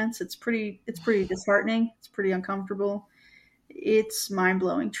comments, it's pretty disheartening. It's pretty uncomfortable. It's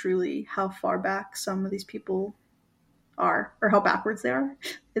mind-blowing, truly, how far back some of these people are, or how backwards they are.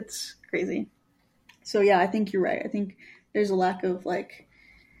 It's crazy. So yeah, I think you're right. I think there's a lack of like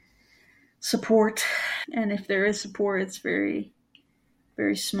support. And if there is support, it's very,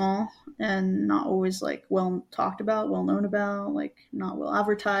 very small and not always like well talked about, well known about, like not well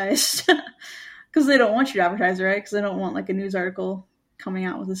advertised. Because they don't want you to advertise, right? Because they don't want like a news article coming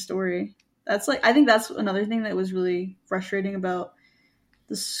out with a story. That's like, I think that's another thing that was really frustrating about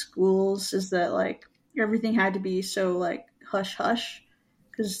the schools, is that like everything had to be so like hush hush,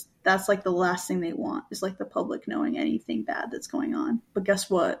 because that's like the last thing they want, is like the public knowing anything bad that's going on. But guess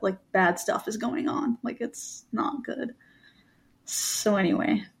what? Like bad stuff is going on. Like it's not good. So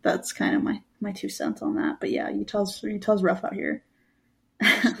anyway, that's kind of my 2 cents on that. But yeah, Utah's rough out here.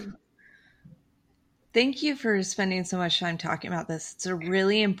 Thank you for spending so much time talking about this. It's a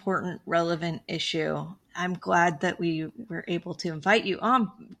really important, relevant issue. I'm glad that we were able to invite you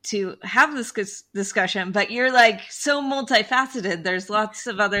on to have this discussion, but you're like so multifaceted. There's lots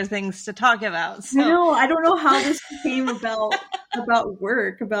of other things to talk about. So. I don't know how this came about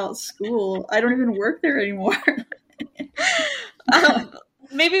work, about school. I don't even work there anymore.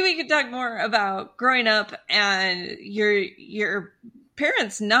 Maybe we could talk more about growing up and your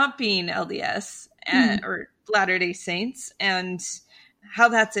parents not being LDS or Latter-day Saints, and how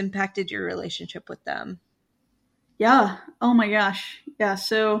that's impacted your relationship with them. Yeah. Oh my gosh. Yeah.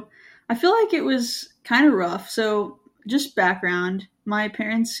 So I feel like it was kind of rough. So just background, my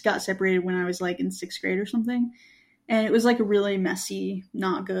parents got separated when I was like in 6th grade or something. And it was like a really messy,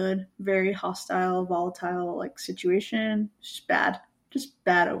 not good, very hostile, volatile like situation. Just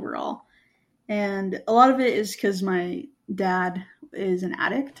bad overall. And a lot of it is because my dad is an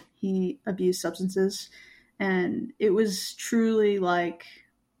addict. He abused substances. And it was truly like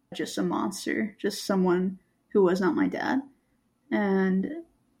just a monster, just someone who was not my dad. And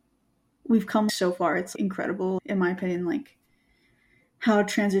we've come so far. It's incredible, in my opinion, like how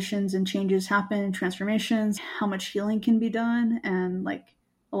transitions and changes happen, transformations, how much healing can be done. And like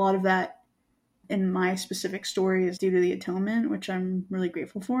a lot of that in my specific story is due to the atonement, which I'm really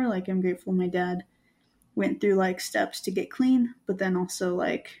grateful for. Like I'm grateful my dad went through like steps to get clean, but then also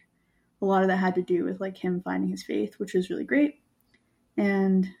like a lot of that had to do with like him finding his faith, which was really great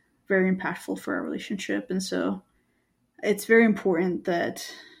and very impactful for our relationship. And so it's very important that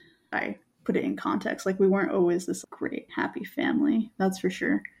I put it in context. Like we weren't always this great, happy family, that's for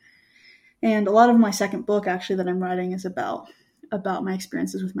sure. And a lot of my second book actually that I'm writing is about my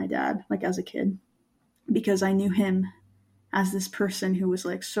experiences with my dad, like as a kid, because I knew him as this person who was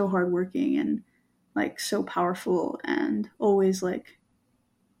like so hardworking and like so powerful and always like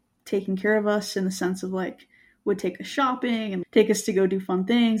taking care of us in the sense of like would take us shopping and take us to go do fun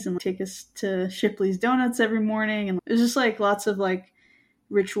things and take us to Shipley's Donuts every morning. And it was just like lots of like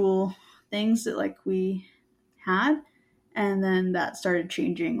ritual things that like we had. And then that started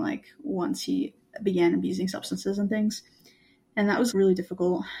changing like once he began abusing substances and things. And that was really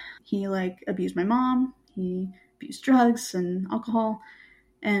difficult. He like abused my mom. He abused drugs and alcohol.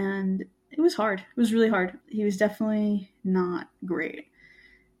 And it was hard. It was really hard. He was definitely not great.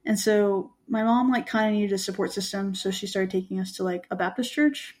 And so my mom like kind of needed a support system. So she started taking us to like a Baptist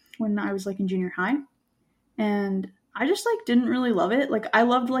church when I was like in junior high. And I just like didn't really love it. Like I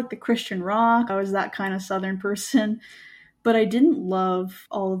loved like the Christian rock. I was that kind of Southern person. But I didn't love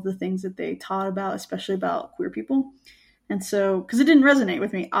all of the things that they taught about, especially about queer people. And so, because it didn't resonate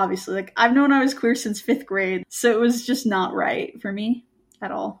with me, obviously. Like, I've known I was queer since 5th grade, so it was just not right for me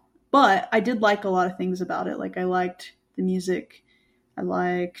at all. But I did like a lot of things about it. Like, I liked the music. I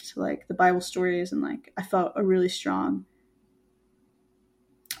liked, like, the Bible stories. And, like, I felt a really strong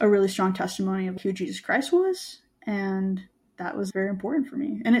testimony of who Jesus Christ was. And that was very important for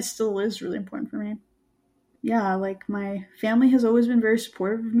me. And it still is really important for me. Yeah, like, my family has always been very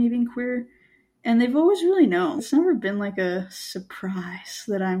supportive of me being queer. And they've always really known. It's never been like a surprise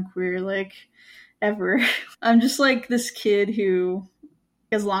that I'm queer, like, ever. I'm just like this kid who,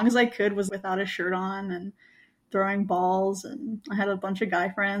 as long as I could, was without a shirt on and throwing balls. And I had a bunch of guy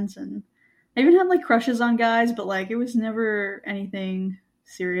friends. And I even had like crushes on guys, but like it was never anything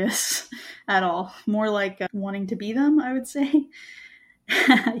serious at all. More like wanting to be them, I would say.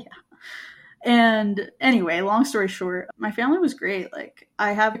 Yeah. And anyway, long story short, my family was great. Like,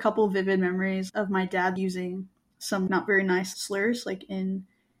 I have a couple of vivid memories of my dad using some not very nice slurs, like in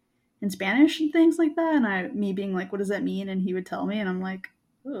Spanish and things like that. And me being like, what does that mean? And he would tell me, and I'm like,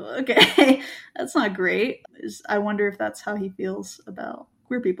 oh, okay, that's not great. I wonder if that's how he feels about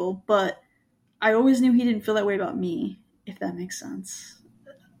queer people. But I always knew he didn't feel that way about me, if that makes sense.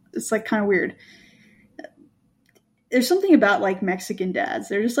 It's like kind of weird. There's something about like Mexican dads.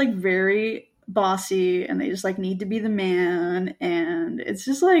 They're just like very bossy and they just like need to be the man. And it's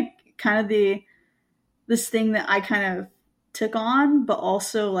just like kind of this thing that I kind of took on, but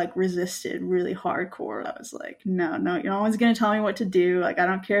also like resisted really hardcore. I was like, no, no one's going to tell me what to do. Like, I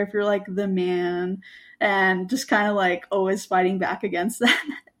don't care if you're like the man, and just kind of like always fighting back against that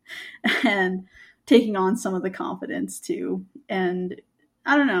and taking on some of the confidence too. And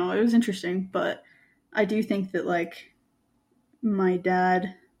I don't know, it was interesting, but I do think that, like, my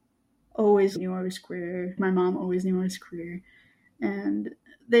dad always knew I was queer. My mom always knew I was queer. And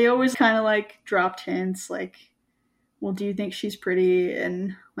they always kind of, like, dropped hints, like, well, do you think she's pretty?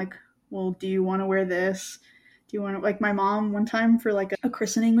 And, like, well, do you want to wear this? Do you want to, like, my mom, one time for, like, a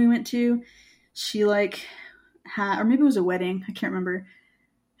christening we went to, she, like, had, or maybe it was a wedding, I can't remember.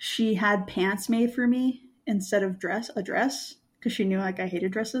 She had pants made for me instead of a dress, because she knew, like, I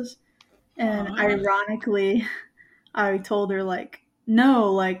hated dresses. And ironically, I told her, like,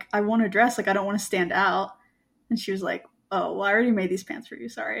 no, like, I want a dress. Like, I don't want to stand out. And she was like, oh, well, I already made these pants for you.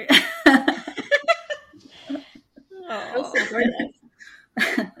 Sorry.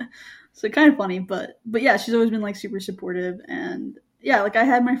 So kind of funny, but yeah, she's always been, like, super supportive. And yeah, like, I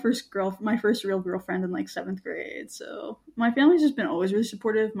had my first real girlfriend in, like, 7th grade. So my family's just been always really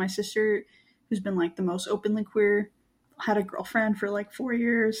supportive. My sister, who's been, like, the most openly queer, had a girlfriend for like 4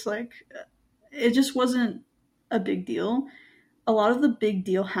 years. Like, it just wasn't a big deal. A lot of the big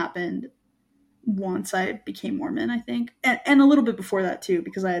deal happened once I became Mormon, I think, and a little bit before that too,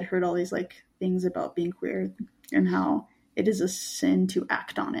 because I had heard all these like things about being queer and how it is a sin to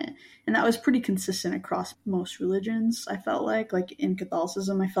act on it. And that was pretty consistent across most religions. I felt like in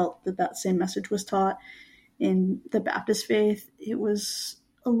Catholicism, I felt that same message was taught. In the Baptist faith, it was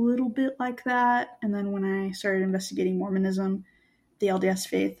a little bit like that. And then when I started investigating Mormonism, the LDS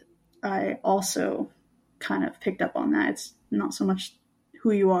faith, I also kind of picked up on that. It's not so much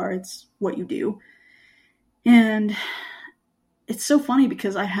who you are, it's what you do. And it's so funny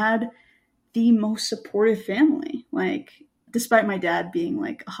because I had the most supportive family, like, despite my dad being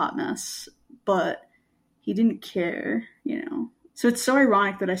like a hot mess, but he didn't care, you know. So it's so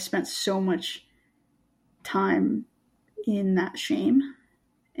ironic that I spent so much time in that shame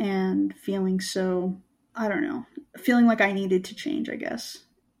and feeling like I needed to change, I guess.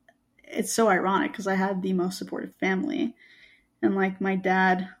 It's so ironic because I had the most supportive family. And like my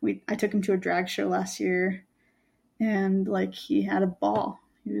dad, I took him to a drag show last year, and like he had a ball.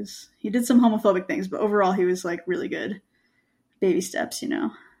 He did some homophobic things, but overall he was like really good. Baby steps, you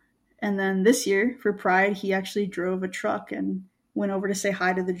know. And then this year for Pride, he actually drove a truck and went over to say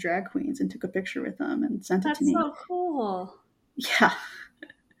hi to the drag queens and took a picture with them and sent it to That's me. so cool. Yeah.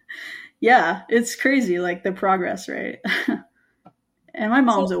 Yeah, it's crazy, like the progress, right? And my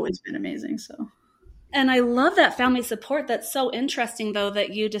mom's always been amazing, so. And I love that family support. That's so interesting, though,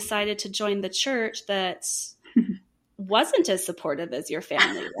 that you decided to join the church that wasn't as supportive as your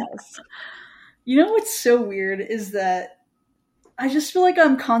family was. You know what's so weird is that I just feel like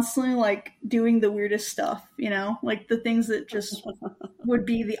I'm constantly like doing the weirdest stuff, you know, like the things that just would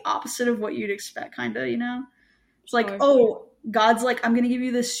be the opposite of what you'd expect, kind of, you know. It's like, oh, God's like, I'm going to give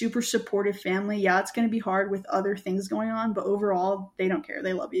you this super supportive family. Yeah, it's going to be hard with other things going on, but overall, they don't care.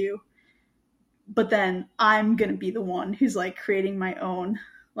 They love you. But then I'm going to be the one who's like creating my own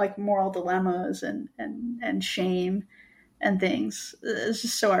like moral dilemmas and shame and things. It's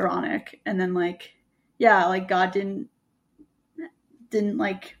just so ironic. And then like, yeah, like God didn't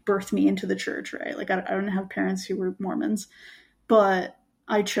like birth me into the church, right? Like I don't have parents who were Mormons, but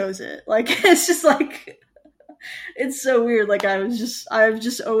I chose it. Like it's just like, it's so weird. Like I've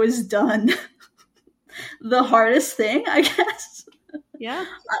just always done the hardest thing, I guess. Yeah.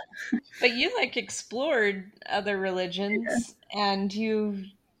 But you like explored other religions and you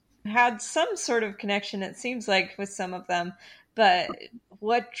had some sort of connection, it seems like, with some of them. But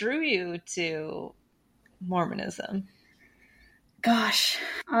what drew you to Mormonism? Gosh,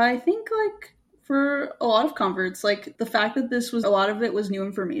 I think like for a lot of converts, like the fact that this was a lot of it was new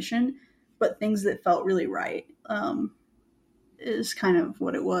information, but things that felt really right, is kind of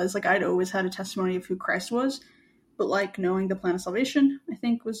what it was. Like I'd always had a testimony of who Christ was, but like knowing the plan of salvation, I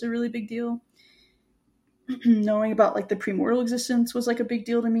think was a really big deal. Knowing about like the premortal existence was like a big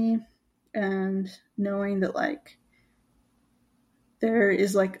deal to me, and knowing that like there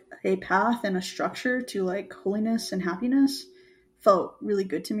is like a path and a structure to like holiness and happiness felt really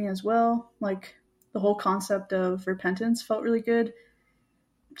good to me as well. Like the whole concept of repentance felt really good.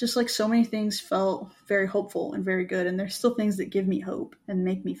 Just like so many things felt very hopeful and very good. And there's still things that give me hope and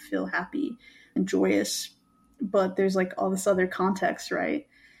make me feel happy and joyous. But there's like all this other context, right?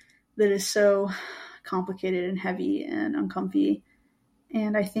 That is so complicated and heavy and uncomfy.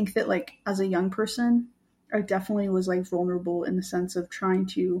 And I think that like as a young person, I definitely was like vulnerable in the sense of trying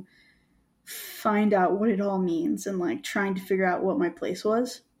to find out what it all means and like trying to figure out what my place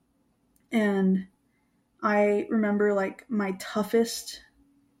was. And I remember like my toughest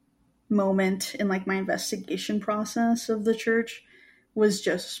moment in like my investigation process of the church was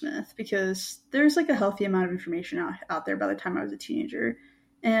Joseph Smith, because there's like a healthy amount of information out there by the time I was a teenager.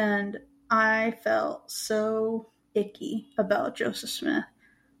 And I felt so icky about Joseph Smith.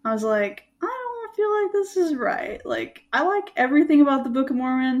 I was like, I don't feel like this is right. Like, I like everything about the Book of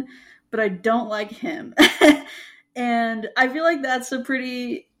Mormon, but I don't like him. And I feel like that's a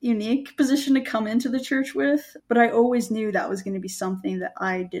pretty unique position to come into the church with. But I always knew that was going to be something that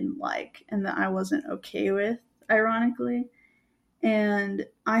I didn't like and that I wasn't okay with, ironically. And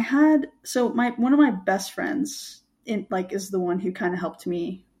I had, so one of my best friends is the one who kind of helped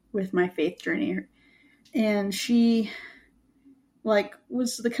me with my faith journey. And she like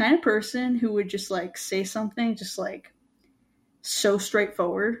was the kind of person who would just like say something just like so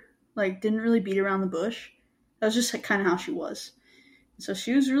straightforward, like didn't really beat around the bush. That was just like, kind of how she was. So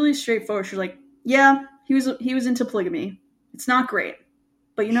she was really straightforward. She was like, yeah, he was into polygamy. It's not great,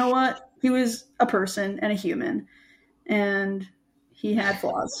 but you know what? He was a person and a human, and he had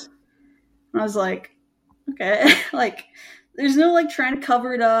flaws. And I was like, okay, like there's no like trying to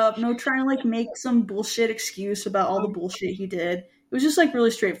cover it up, no trying to like make some bullshit excuse about all the bullshit he did. It was just like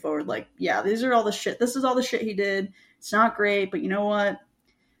really straightforward. Like, yeah, this is all the shit he did. It's not great, but you know what?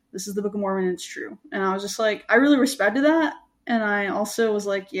 This is the Book of Mormon and it's true. And I was just like, I really respected that. And I also was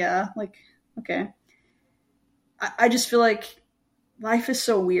like, yeah, like, okay. I just feel like life is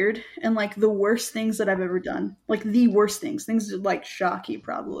so weird. And like the worst things that I've ever done, like the worst things that like shock you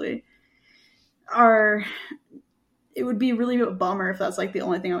probably, it would be really a bummer if that's like the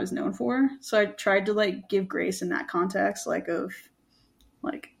only thing I was known for. So I tried to like give grace in that context, like of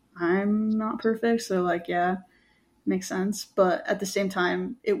like, I'm not perfect. So like, yeah, makes sense. But at the same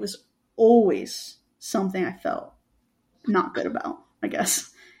time, it was always something I felt not good about, I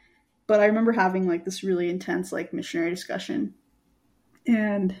guess. But I remember having like this really intense like missionary discussion,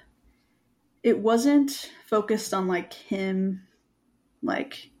 and it wasn't focused on like him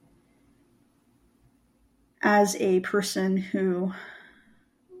like as a person who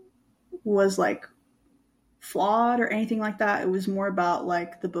was like flawed or anything like that. It was more about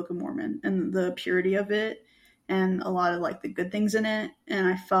like the Book of Mormon and the purity of it and a lot of like the good things in it. And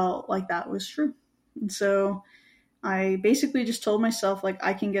I felt like that was true. And so I basically just told myself like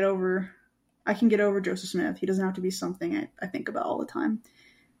I can get over I can get over Joseph Smith. He doesn't have to be something I think about all the time.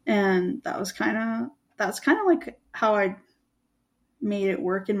 And that's kind of like how I made it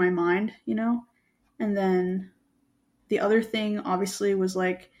work in my mind, you know? And then the other thing obviously was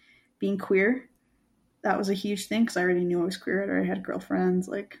like being queer. That was a huge thing because I already knew I was queer. I already had girlfriends.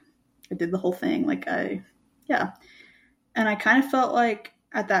 Like, I did the whole thing. Yeah. And I kind of felt like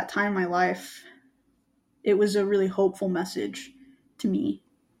at that time in my life, it was a really hopeful message to me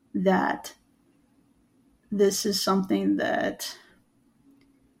that this is something that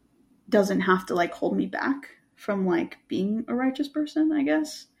doesn't have to like hold me back from like being a righteous person, I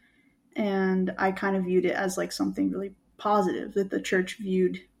guess. And I kind of viewed it as like something really positive, that the church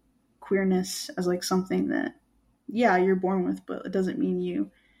viewed queerness as like something that, yeah, you're born with, but it doesn't mean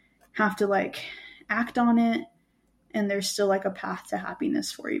you have to like act on it. And there's still like a path to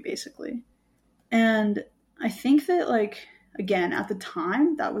happiness for you, basically. And I think that, like, again, at the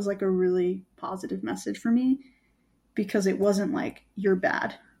time, that was like a really positive message for me, because it wasn't like you're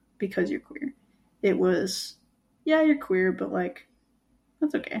bad because you're queer. It was, yeah, you're queer, but like,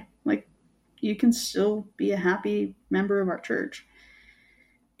 that's okay. Like, you can still be a happy member of our church.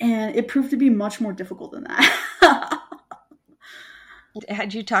 And it proved to be much more difficult than that.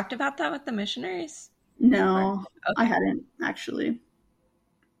 Had you talked about that with the missionaries? No, Okay. I hadn't actually.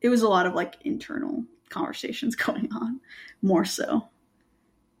 It was a lot of like internal conversations going on, more so.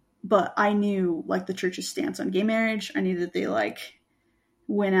 But I knew like the church's stance on gay marriage. I knew that they like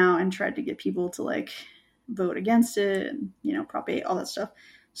went out and tried to get people to like vote against it and, you know, Prop 8, all that stuff.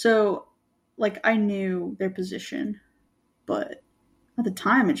 So like I knew their position, but at the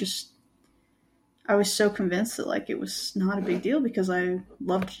time I was so convinced that like it was not a big deal because I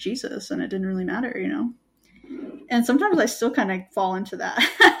loved Jesus and it didn't really matter, you know? And sometimes I still kind of fall into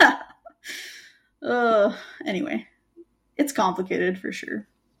that. Anyway, it's complicated for sure.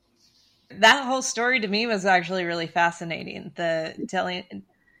 That whole story to me was actually really fascinating. The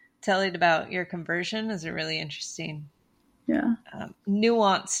telling about your conversion is a really interesting,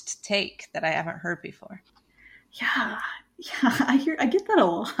 nuanced take that I haven't heard before. Yeah, I get that a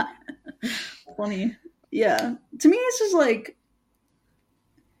lot. Funny. Yeah. To me, it's just like,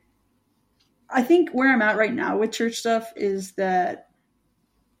 I think where I'm at right now with church stuff is that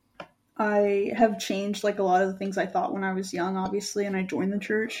I have changed like a lot of the things I thought when I was young, obviously, and I joined the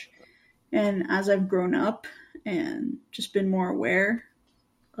church. And as I've grown up and just been more aware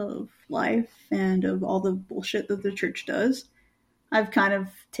of life and of all the bullshit that the church does, I've kind of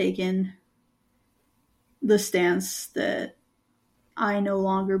taken the stance that I no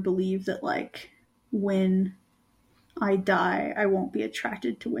longer believe that like when I die, I won't be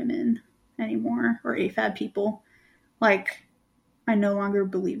attracted to women anymore or AFAB people. Like, I no longer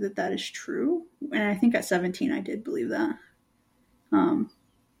believe that that is true. And I think at 17, I did believe that.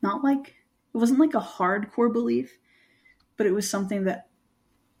 Not like, it wasn't like a hardcore belief, but it was something that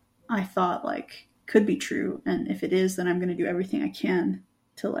I thought like could be true. And if it is, then I'm going to do everything I can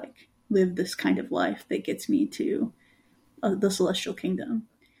to like live this kind of life that gets me to the celestial kingdom.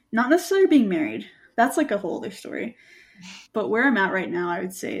 Not necessarily being married. That's like a whole other story. But where I'm at right now, I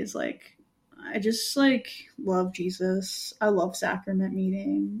would say is like, I just like love Jesus. I love sacrament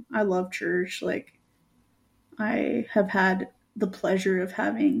meeting. I love church. Like, I have had the pleasure of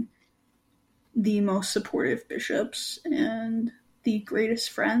having the most supportive bishops and the greatest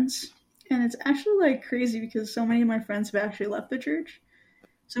friends. And it's actually like crazy because so many of my friends have actually left the church.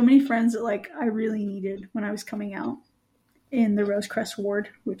 So many friends that like I really needed when I was coming out in the Rosecrest Ward,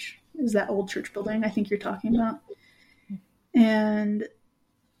 which is that old church building I think you're talking about. And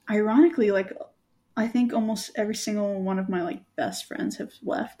ironically, like, I think almost every single one of my like best friends have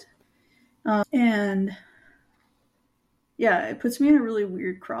left. And yeah, it puts me in a really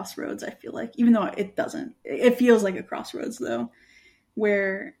weird crossroads, I feel like, even though it doesn't. It feels like a crossroads though,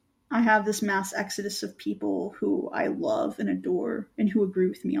 where I have this mass exodus of people who I love and adore and who agree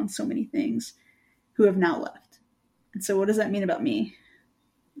with me on so many things who have now left. And so what does that mean about me?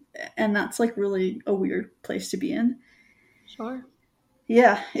 And that's like really a weird place to be in. Sure.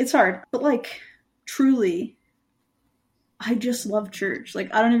 Yeah, it's hard. But like, truly, I just love church.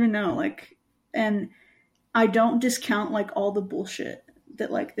 Like, I don't even know. Like, and I don't discount like all the bullshit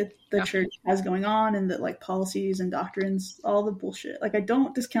that like the church has going on and that like policies and doctrines, all the bullshit. Like, I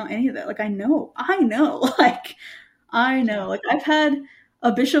don't discount any of that. Like, I know, like, I know. Like, I've had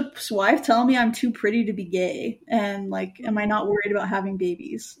a bishop's wife tell me I'm too pretty to be gay. And like, am I not worried about having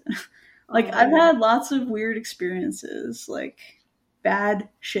babies? Like, I've had lots of weird experiences, like bad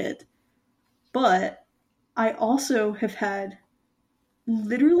shit. But I also have had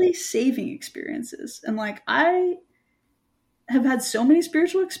literally saving experiences. And like, I have had so many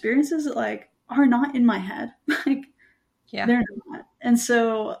spiritual experiences that like are not in my head. Like, Yeah. they're not. And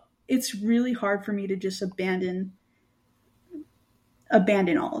so it's really hard for me to just abandon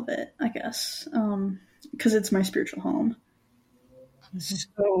all of it, I guess, because it's my spiritual home.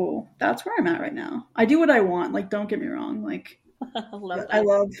 So that's where I'm at right now. I do what I want. Like, don't get me wrong. Like, Love I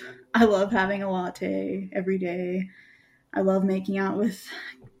that. love having a latte every day. I love making out with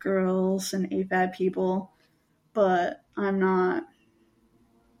girls and AFAB people, but I'm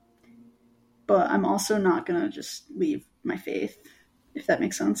also not gonna just leave my faith, if that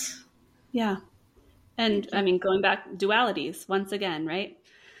makes sense. Yeah. And I mean, going back, dualities once again, right?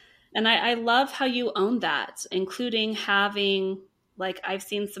 And I love how you own that, including having, like, I've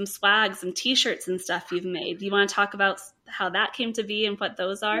seen some swags and t-shirts and stuff you've made. Do you want to talk about how that came to be and what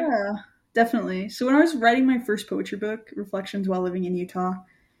those are? Yeah, definitely. So when I was writing my first poetry book, Reflections While Living in Utah,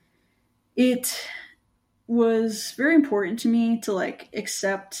 it was very important to me to like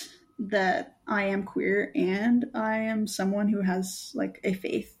accept that I am queer and I am someone who has like a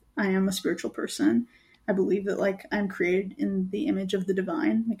faith. I am a spiritual person. I believe that like I'm created in the image of the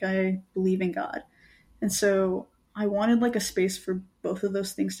divine. Like I believe in God. And so I wanted like a space for both of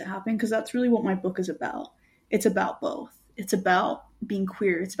those things to happen because that's really what my book is about. It's about both. It's about being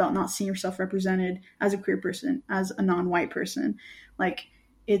queer. It's about not seeing yourself represented as a queer person, as a non-white person. Like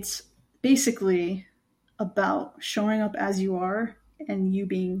it's basically about showing up as you are and you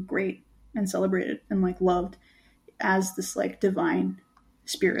being great and celebrated and like loved as this like divine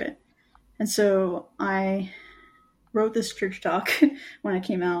spirit. And so I wrote this church talk when I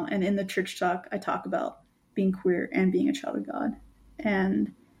came out, and in the church talk I talk about being queer and being a child of God.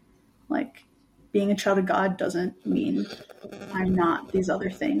 And like being a child of God doesn't mean I'm not these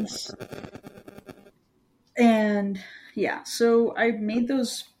other things. And yeah, so I made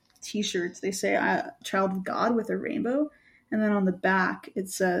those t-shirts. They say child of God with a rainbow, and then on the back it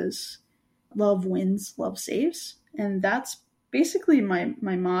says love wins, love saves. And that's basically my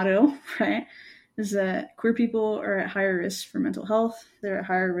motto, right? Is that queer people are at higher risk for mental health, they're at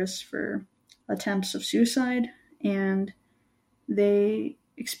higher risk for attempts of suicide, and they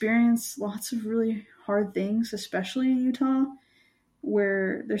experience lots of really hard things, especially in Utah,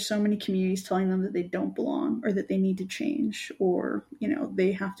 where there's so many communities telling them that they don't belong or that they need to change, or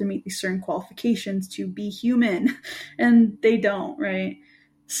they have to meet these certain qualifications to be human and they don't, right?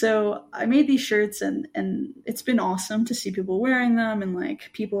 So I made these shirts, and it's been awesome to see people wearing them, and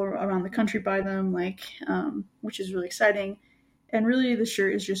like people around the country buy them, like which is really exciting. And really the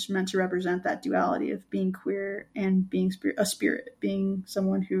shirt is just meant to represent that duality of being queer and being a spirit, being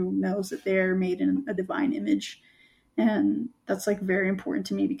someone who knows that they're made in a divine image. And that's like very important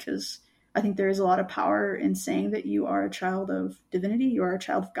to me because I think there is a lot of power in saying that you are a child of divinity, you are a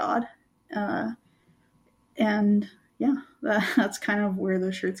child of God. And yeah, that's kind of where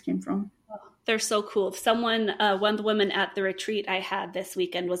those shirts came from. They're so cool. Someone, one of the women at the retreat I had this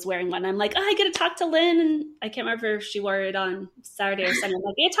weekend was wearing one. I'm like, I get to talk to Lynn, and I can't remember if she wore it on Saturday or Sunday. I'm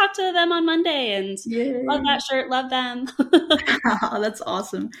like, I get to talk to them on Monday, and Yay. love that shirt, love them. That's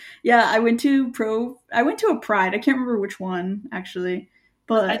awesome. Yeah, I went to a Pride. I can't remember which one actually,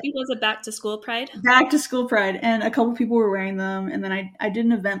 but I think it was a back to school Pride. Back to school Pride, and a couple people were wearing them, and then I did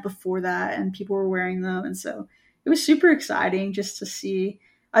an event before that, and people were wearing them, and so it was super exciting just to see.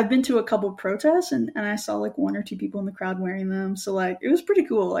 I've been to a couple protests, and I saw like one or two people in the crowd wearing them, so like it was pretty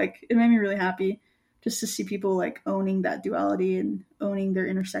cool. Like it made me really happy just to see people like owning that duality and owning their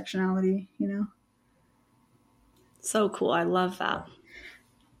intersectionality, So cool. I love that.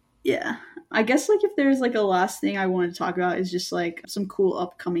 Yeah. I guess like if there's like a last thing I want to talk about is just like some cool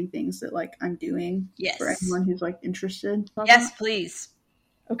upcoming things that like I'm doing. Yes. For anyone who's like interested. Yes, please.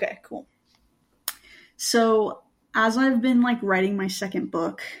 Okay, cool. So as I've been like writing my second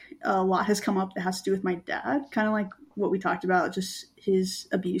book, a lot has come up that has to do with my dad, kind of like what we talked about, just his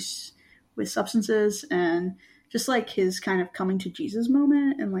abuse with substances and just like his kind of coming to Jesus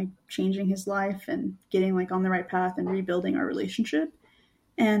moment and like changing his life and getting like on the right path and rebuilding our relationship.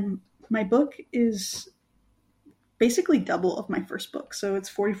 And my book is basically double of my first book. So it's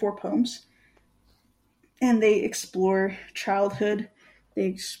 44 poems. And they explore childhood, they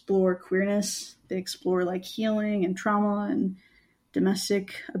explore queerness, they explore like healing and trauma and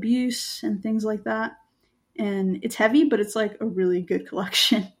domestic abuse and things like that. And it's heavy, but it's like a really good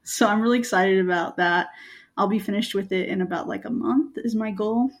collection. So I'm really excited about that. I'll be finished with it in about like a month is my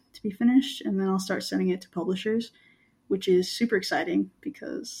goal to be finished. And then I'll start sending it to publishers, which is super exciting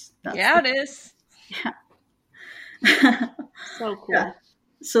because it is. Yeah. So cool. Yeah.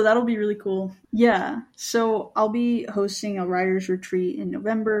 So that'll be really cool. Yeah. So I'll be hosting a writer's retreat in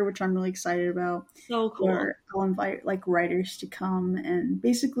November, which I'm really excited about. So cool. Where I'll invite like writers to come and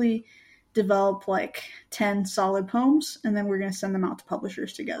basically develop like 10 solid poems, and then we're going to send them out to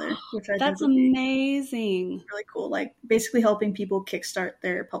publishers together, which I think That's would be amazing. really cool. Like basically helping people kickstart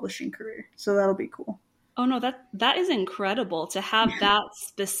their publishing career. So that'll be cool. Oh no, that is incredible to have that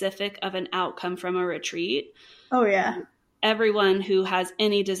specific of an outcome from a retreat. Oh yeah. Everyone who has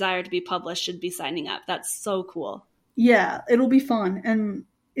any desire to be published should be signing up. That's so cool. Yeah, it'll be fun. And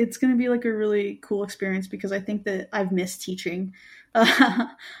it's going to be like a really cool experience because I think that I've missed teaching.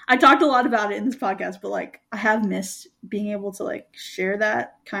 I talked a lot about it in this podcast, but like I have missed being able to like share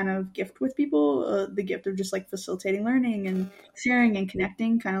that kind of gift with people, the gift of just like facilitating learning and sharing and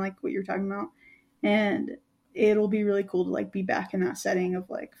connecting, kind of like what you're talking about. And it'll be really cool to like be back in that setting of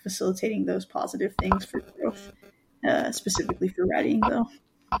like facilitating those positive things for growth, specifically for writing though.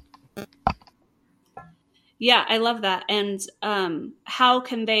 Yeah, I love that. And how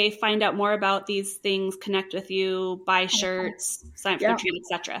can they find out more about these things, connect with you, buy shirts, sign up for the retreat,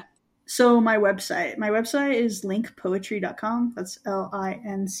 etc.? So my website is linkpoetry.com. That's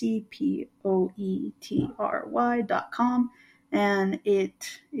linkpoetry.com. And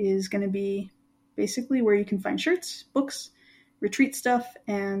it is going to be basically where you can find shirts, books, retreat stuff,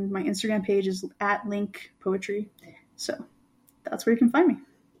 and my Instagram page is @linkpoetry. So that's where you can find me.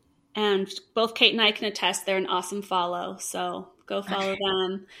 And both Kate and I can attest they're an awesome follow. So go follow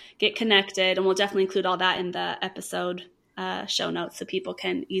them, get connected, and we'll definitely include all that in the episode show notes so people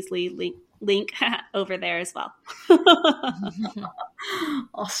can easily link over there as well.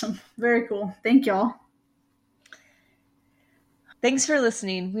 Awesome. Very cool. Thank y'all. Thanks for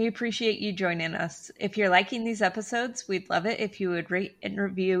listening. We appreciate you joining us. If you're liking these episodes, we'd love it if you would rate and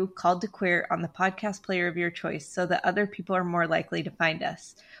review Called to Queer on the podcast player of your choice so that other people are more likely to find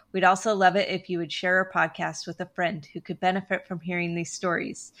us. We'd also love it if you would share our podcast with a friend who could benefit from hearing these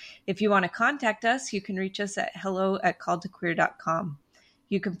stories. If you want to contact us, you can reach us at hello@calledtoqueer.com.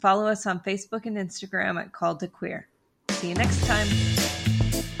 You can follow us on Facebook and Instagram at Called to Queer. See you next time.